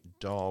by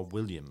Dar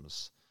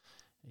Williams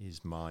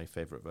is my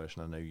favourite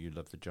version. I know you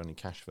love the Johnny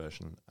Cash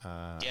version.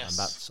 Yes. And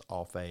that's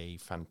off a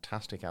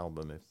fantastic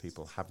album, if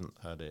people haven't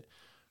heard it,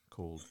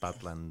 called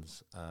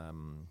Badlands.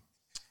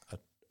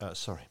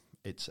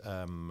 It's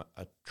a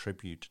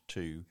tribute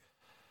to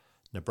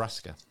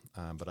Nebraska,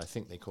 but I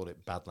think they call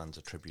it Badlands,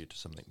 a tribute to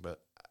something.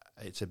 But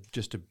it's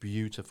just a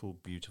beautiful,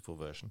 beautiful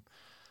version.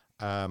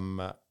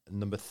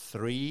 Number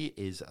 3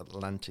 is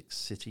Atlantic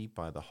City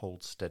by the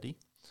Hold Steady.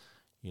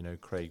 You know,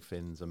 Craig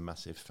Finn's a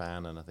massive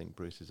fan, and I think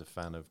Bruce is a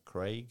fan of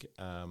Craig.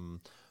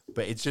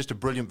 But it's just a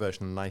brilliant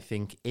version, and I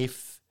think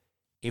if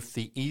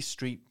the E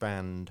Street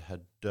Band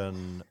had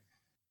done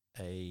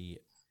a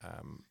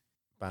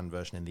band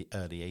version in the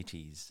early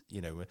 80s,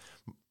 you know,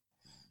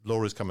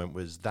 Laura's comment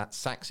was that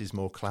sax is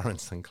more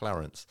Clarence than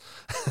Clarence.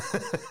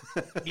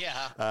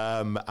 Yeah.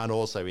 And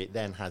also it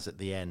then has at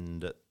the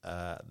end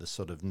the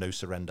sort of no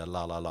surrender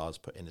la la la's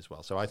put in as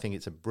well. So I think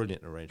it's a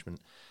brilliant arrangement.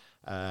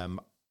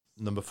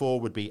 Number 4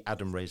 would be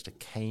Adam Raised a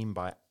Cain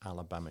by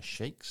Alabama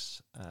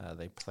Shakes.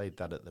 They played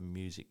that at the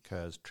Music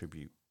Curse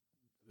tribute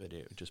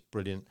video, just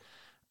brilliant.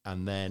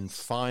 And then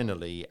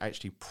finally,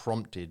 actually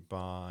prompted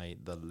by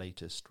the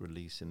latest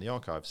release in the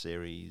Archive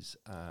series,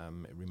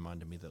 it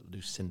reminded me that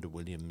Lucinda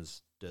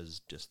Williams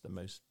does just the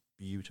most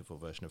beautiful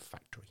version of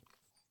Factory.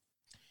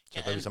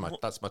 So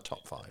that's my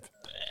top 5.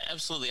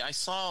 Absolutely. I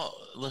saw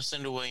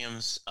Lucinda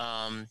Williams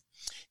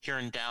here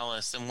in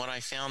Dallas, and what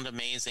I found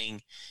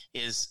amazing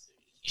is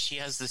she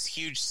has this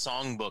huge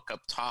songbook up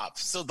top.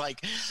 So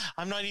like,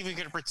 I'm not even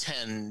going to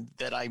pretend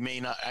that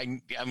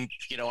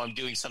I'm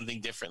doing something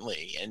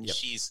differently. And Yep.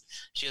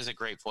 she has a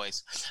great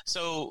voice.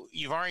 So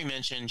you've already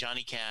mentioned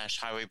Johnny Cash,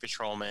 Highway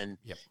Patrolman.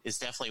 Yep. Is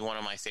definitely one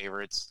of my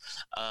favorites.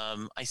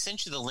 I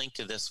sent you the link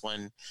to this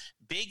one.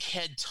 Big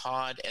Head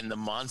Todd and the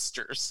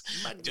Monsters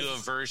do a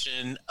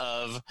version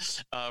of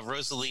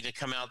Rosalita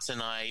Come Out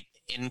Tonight,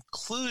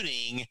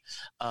 including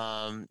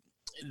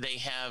they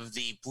have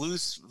the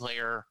blues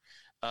player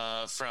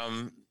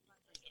from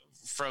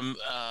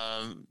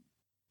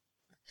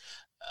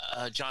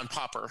John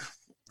Popper.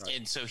 Right.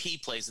 And so he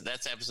plays it.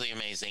 That's absolutely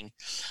amazing.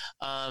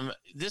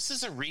 This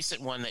is a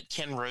recent one that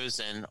Ken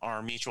Rosen,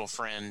 our mutual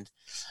friend,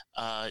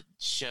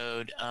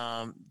 showed.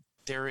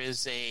 There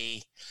is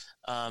a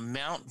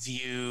Mount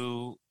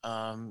View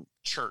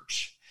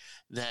church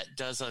that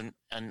does an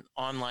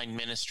online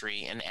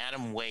ministry, and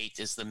Adam Waite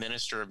is the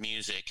minister of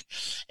music,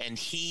 and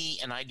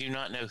I do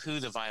not know who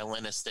the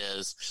violinist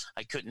is.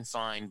 I couldn't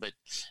find, but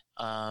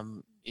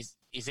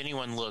if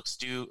anyone looks,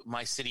 do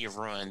My City of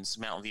Ruins,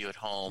 Mount View at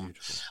Home.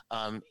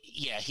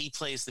 He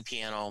plays the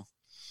piano,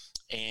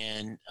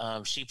 and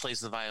she plays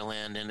the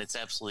violin, and it's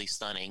absolutely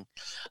stunning.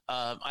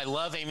 I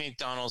love Amy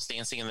McDonald's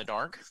Dancing in the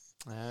Dark.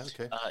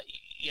 Okay.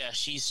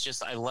 She's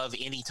just, I love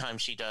any time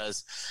she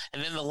does.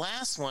 And then the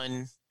last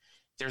one,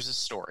 there's a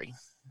story.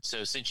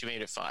 So since you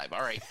made it 5,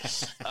 all right.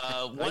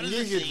 I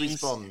knew you'd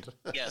respond.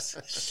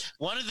 Yes.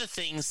 One of the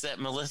things that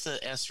Melissa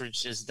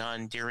Estridge has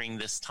done during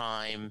this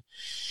time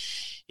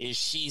is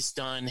she's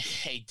done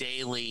a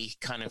daily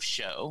kind of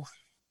show.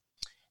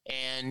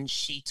 and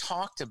she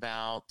talked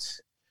about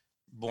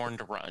Born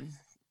to Run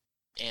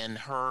and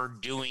her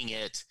doing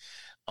it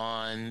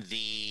on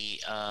the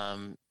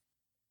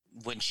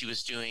when she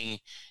was doing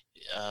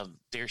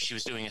she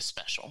was doing a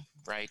special,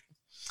 right?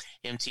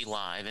 MT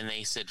Live, and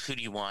they said, "Who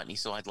do you want?" And he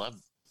said, "I'd love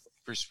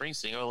Bruce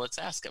Springsteen." Oh, let's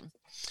ask him.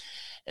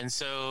 And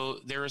so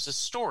there is a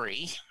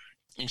story,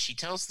 and she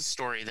tells the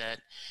story that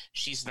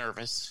she's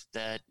nervous,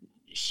 that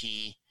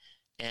she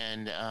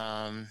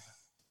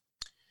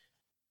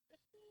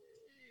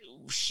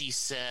she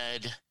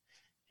said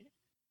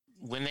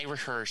when they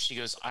rehearsed, she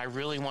goes, "I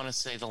really want to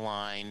say the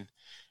line,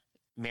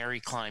 'Mary,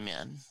 climb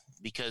in,'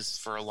 because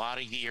for a lot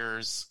of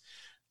years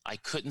I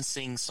couldn't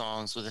sing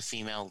songs with a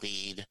female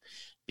lead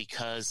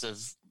because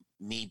of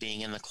me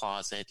being in the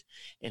closet,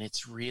 and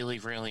it's really,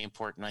 really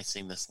important I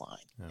sing this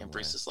line." And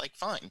Bruce is like,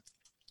 "Fine."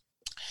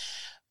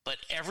 But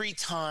every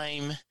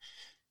time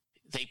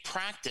they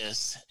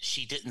practice,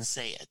 she didn't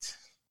say it.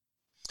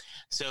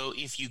 So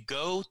if you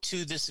go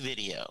to this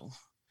video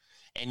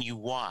and you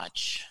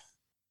watch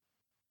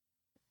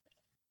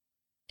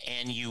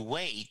and you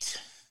wait,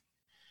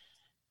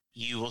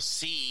 you will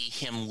see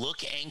him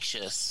look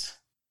anxious.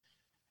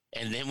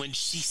 And then when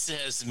she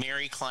says,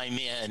 "Mary, climb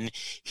in,"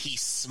 he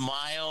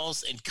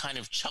smiles and kind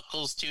of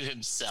chuckles to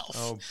himself.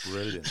 Oh,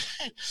 brilliant.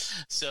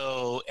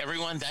 So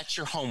everyone, that's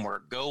your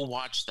homework. Go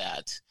watch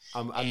that.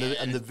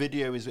 And the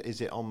video, is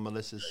it on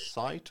Melissa's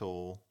site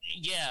or?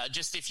 Yeah,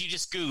 if you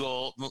just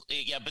Google,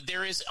 but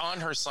there is on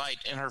her site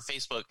and her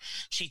Facebook,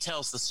 she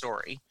tells the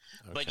story.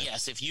 Okay. But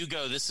yes, if you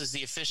go, this is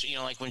the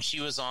official, like when she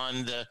was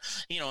on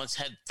it's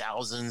had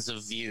thousands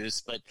of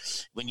views, but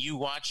when you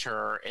watch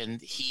her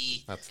and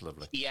that's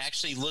lovely. He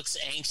actually looks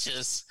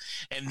anxious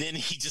and then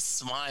he just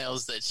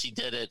smiles that she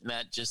did it. And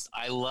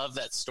I love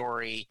that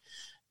story.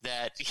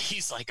 That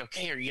he's like,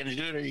 "Okay, are you going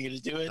to do it? Are you going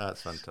to do it?"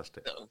 That's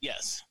fantastic. So,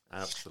 yes.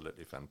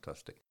 Absolutely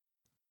fantastic.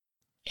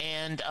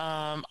 And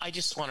I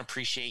just want to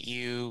appreciate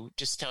you,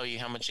 just tell you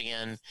how much,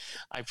 again,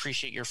 I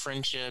appreciate your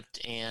friendship,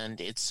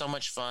 and it's so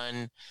much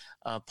fun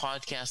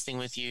podcasting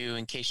with you.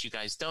 In case you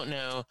guys don't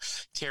know,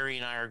 Terry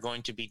and I are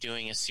going to be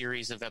doing a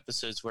series of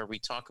episodes where we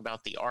talk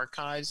about the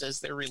archives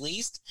as they're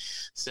released.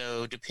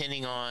 So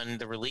depending on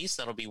the release,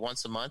 that'll be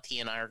once a month.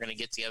 He and I are going to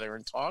get together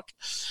and talk,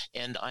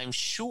 and I'm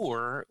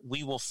sure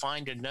we will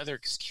find another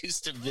excuse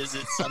to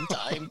visit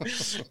sometime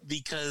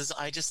because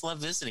I just love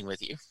visiting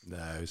with you.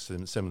 No,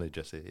 similarly,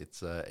 Jesse,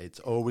 it's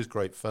always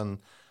great fun.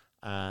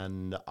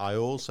 And I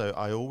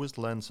always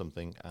learn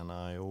something, and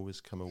I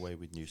always come away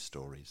with new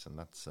stories, and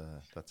that's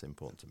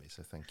important to me.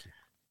 So thank you.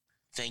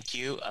 Thank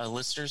you,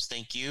 listeners.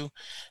 Thank you.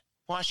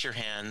 Wash your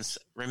hands.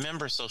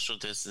 Remember social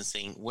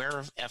distancing. Wear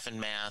a effing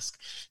mask.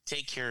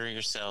 Take care of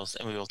yourselves,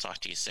 and we will talk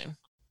to you soon.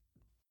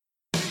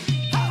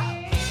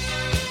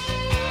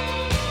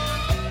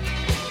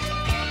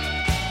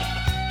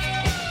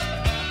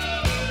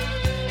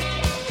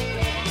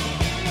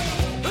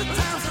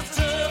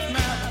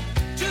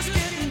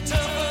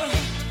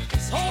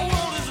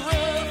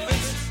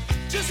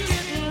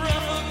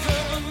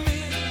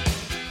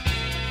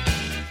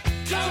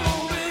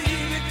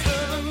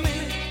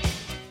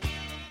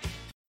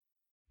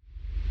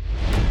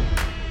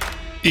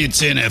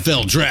 It's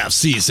NFL draft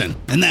season,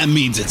 and that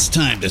means it's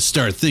time to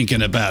start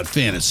thinking about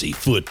fantasy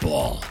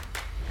football.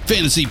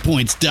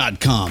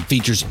 FantasyPoints.com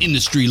features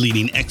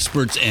industry-leading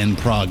experts and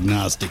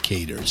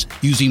prognosticators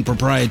using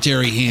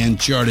proprietary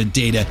hand-charted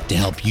data to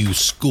help you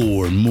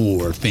score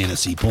more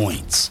fantasy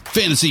points.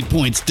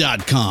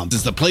 FantasyPoints.com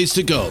is the place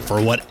to go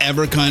for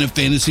whatever kind of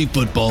fantasy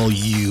football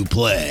you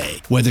play.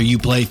 Whether you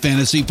play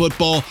fantasy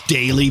football,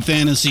 daily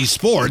fantasy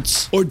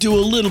sports, or do a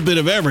little bit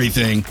of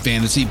everything,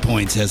 Fantasy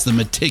Points has the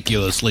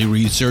meticulously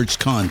researched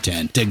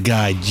content to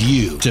guide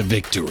you to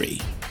victory.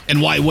 And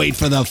why wait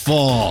for the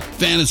fall?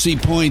 Fantasy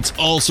Points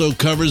also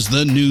covers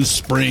the new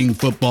spring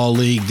football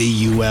league,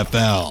 the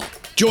UFL.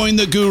 Join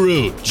the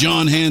guru,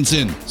 John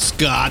Hansen,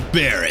 Scott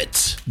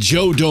Barrett,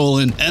 Joe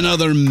Dolan, and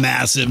other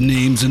massive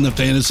names in the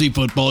fantasy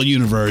football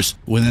universe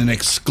with an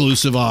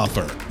exclusive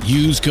offer.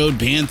 Use code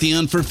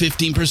Pantheon for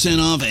 15%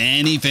 off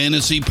any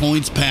Fantasy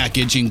Points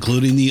package,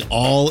 including the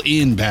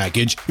all-in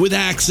package, with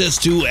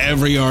access to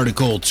every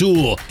article,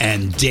 tool,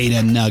 and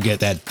data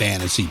nugget that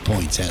Fantasy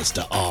Points has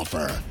to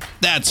offer.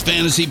 That's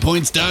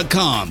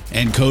FantasyPoints.com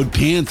and code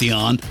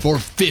Pantheon for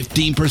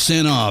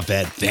 15% off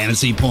at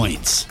Fantasy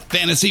Points.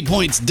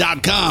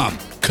 FantasyPoints.com,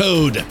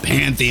 code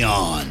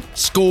Pantheon.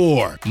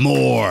 Score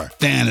more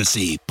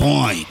fantasy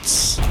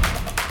points.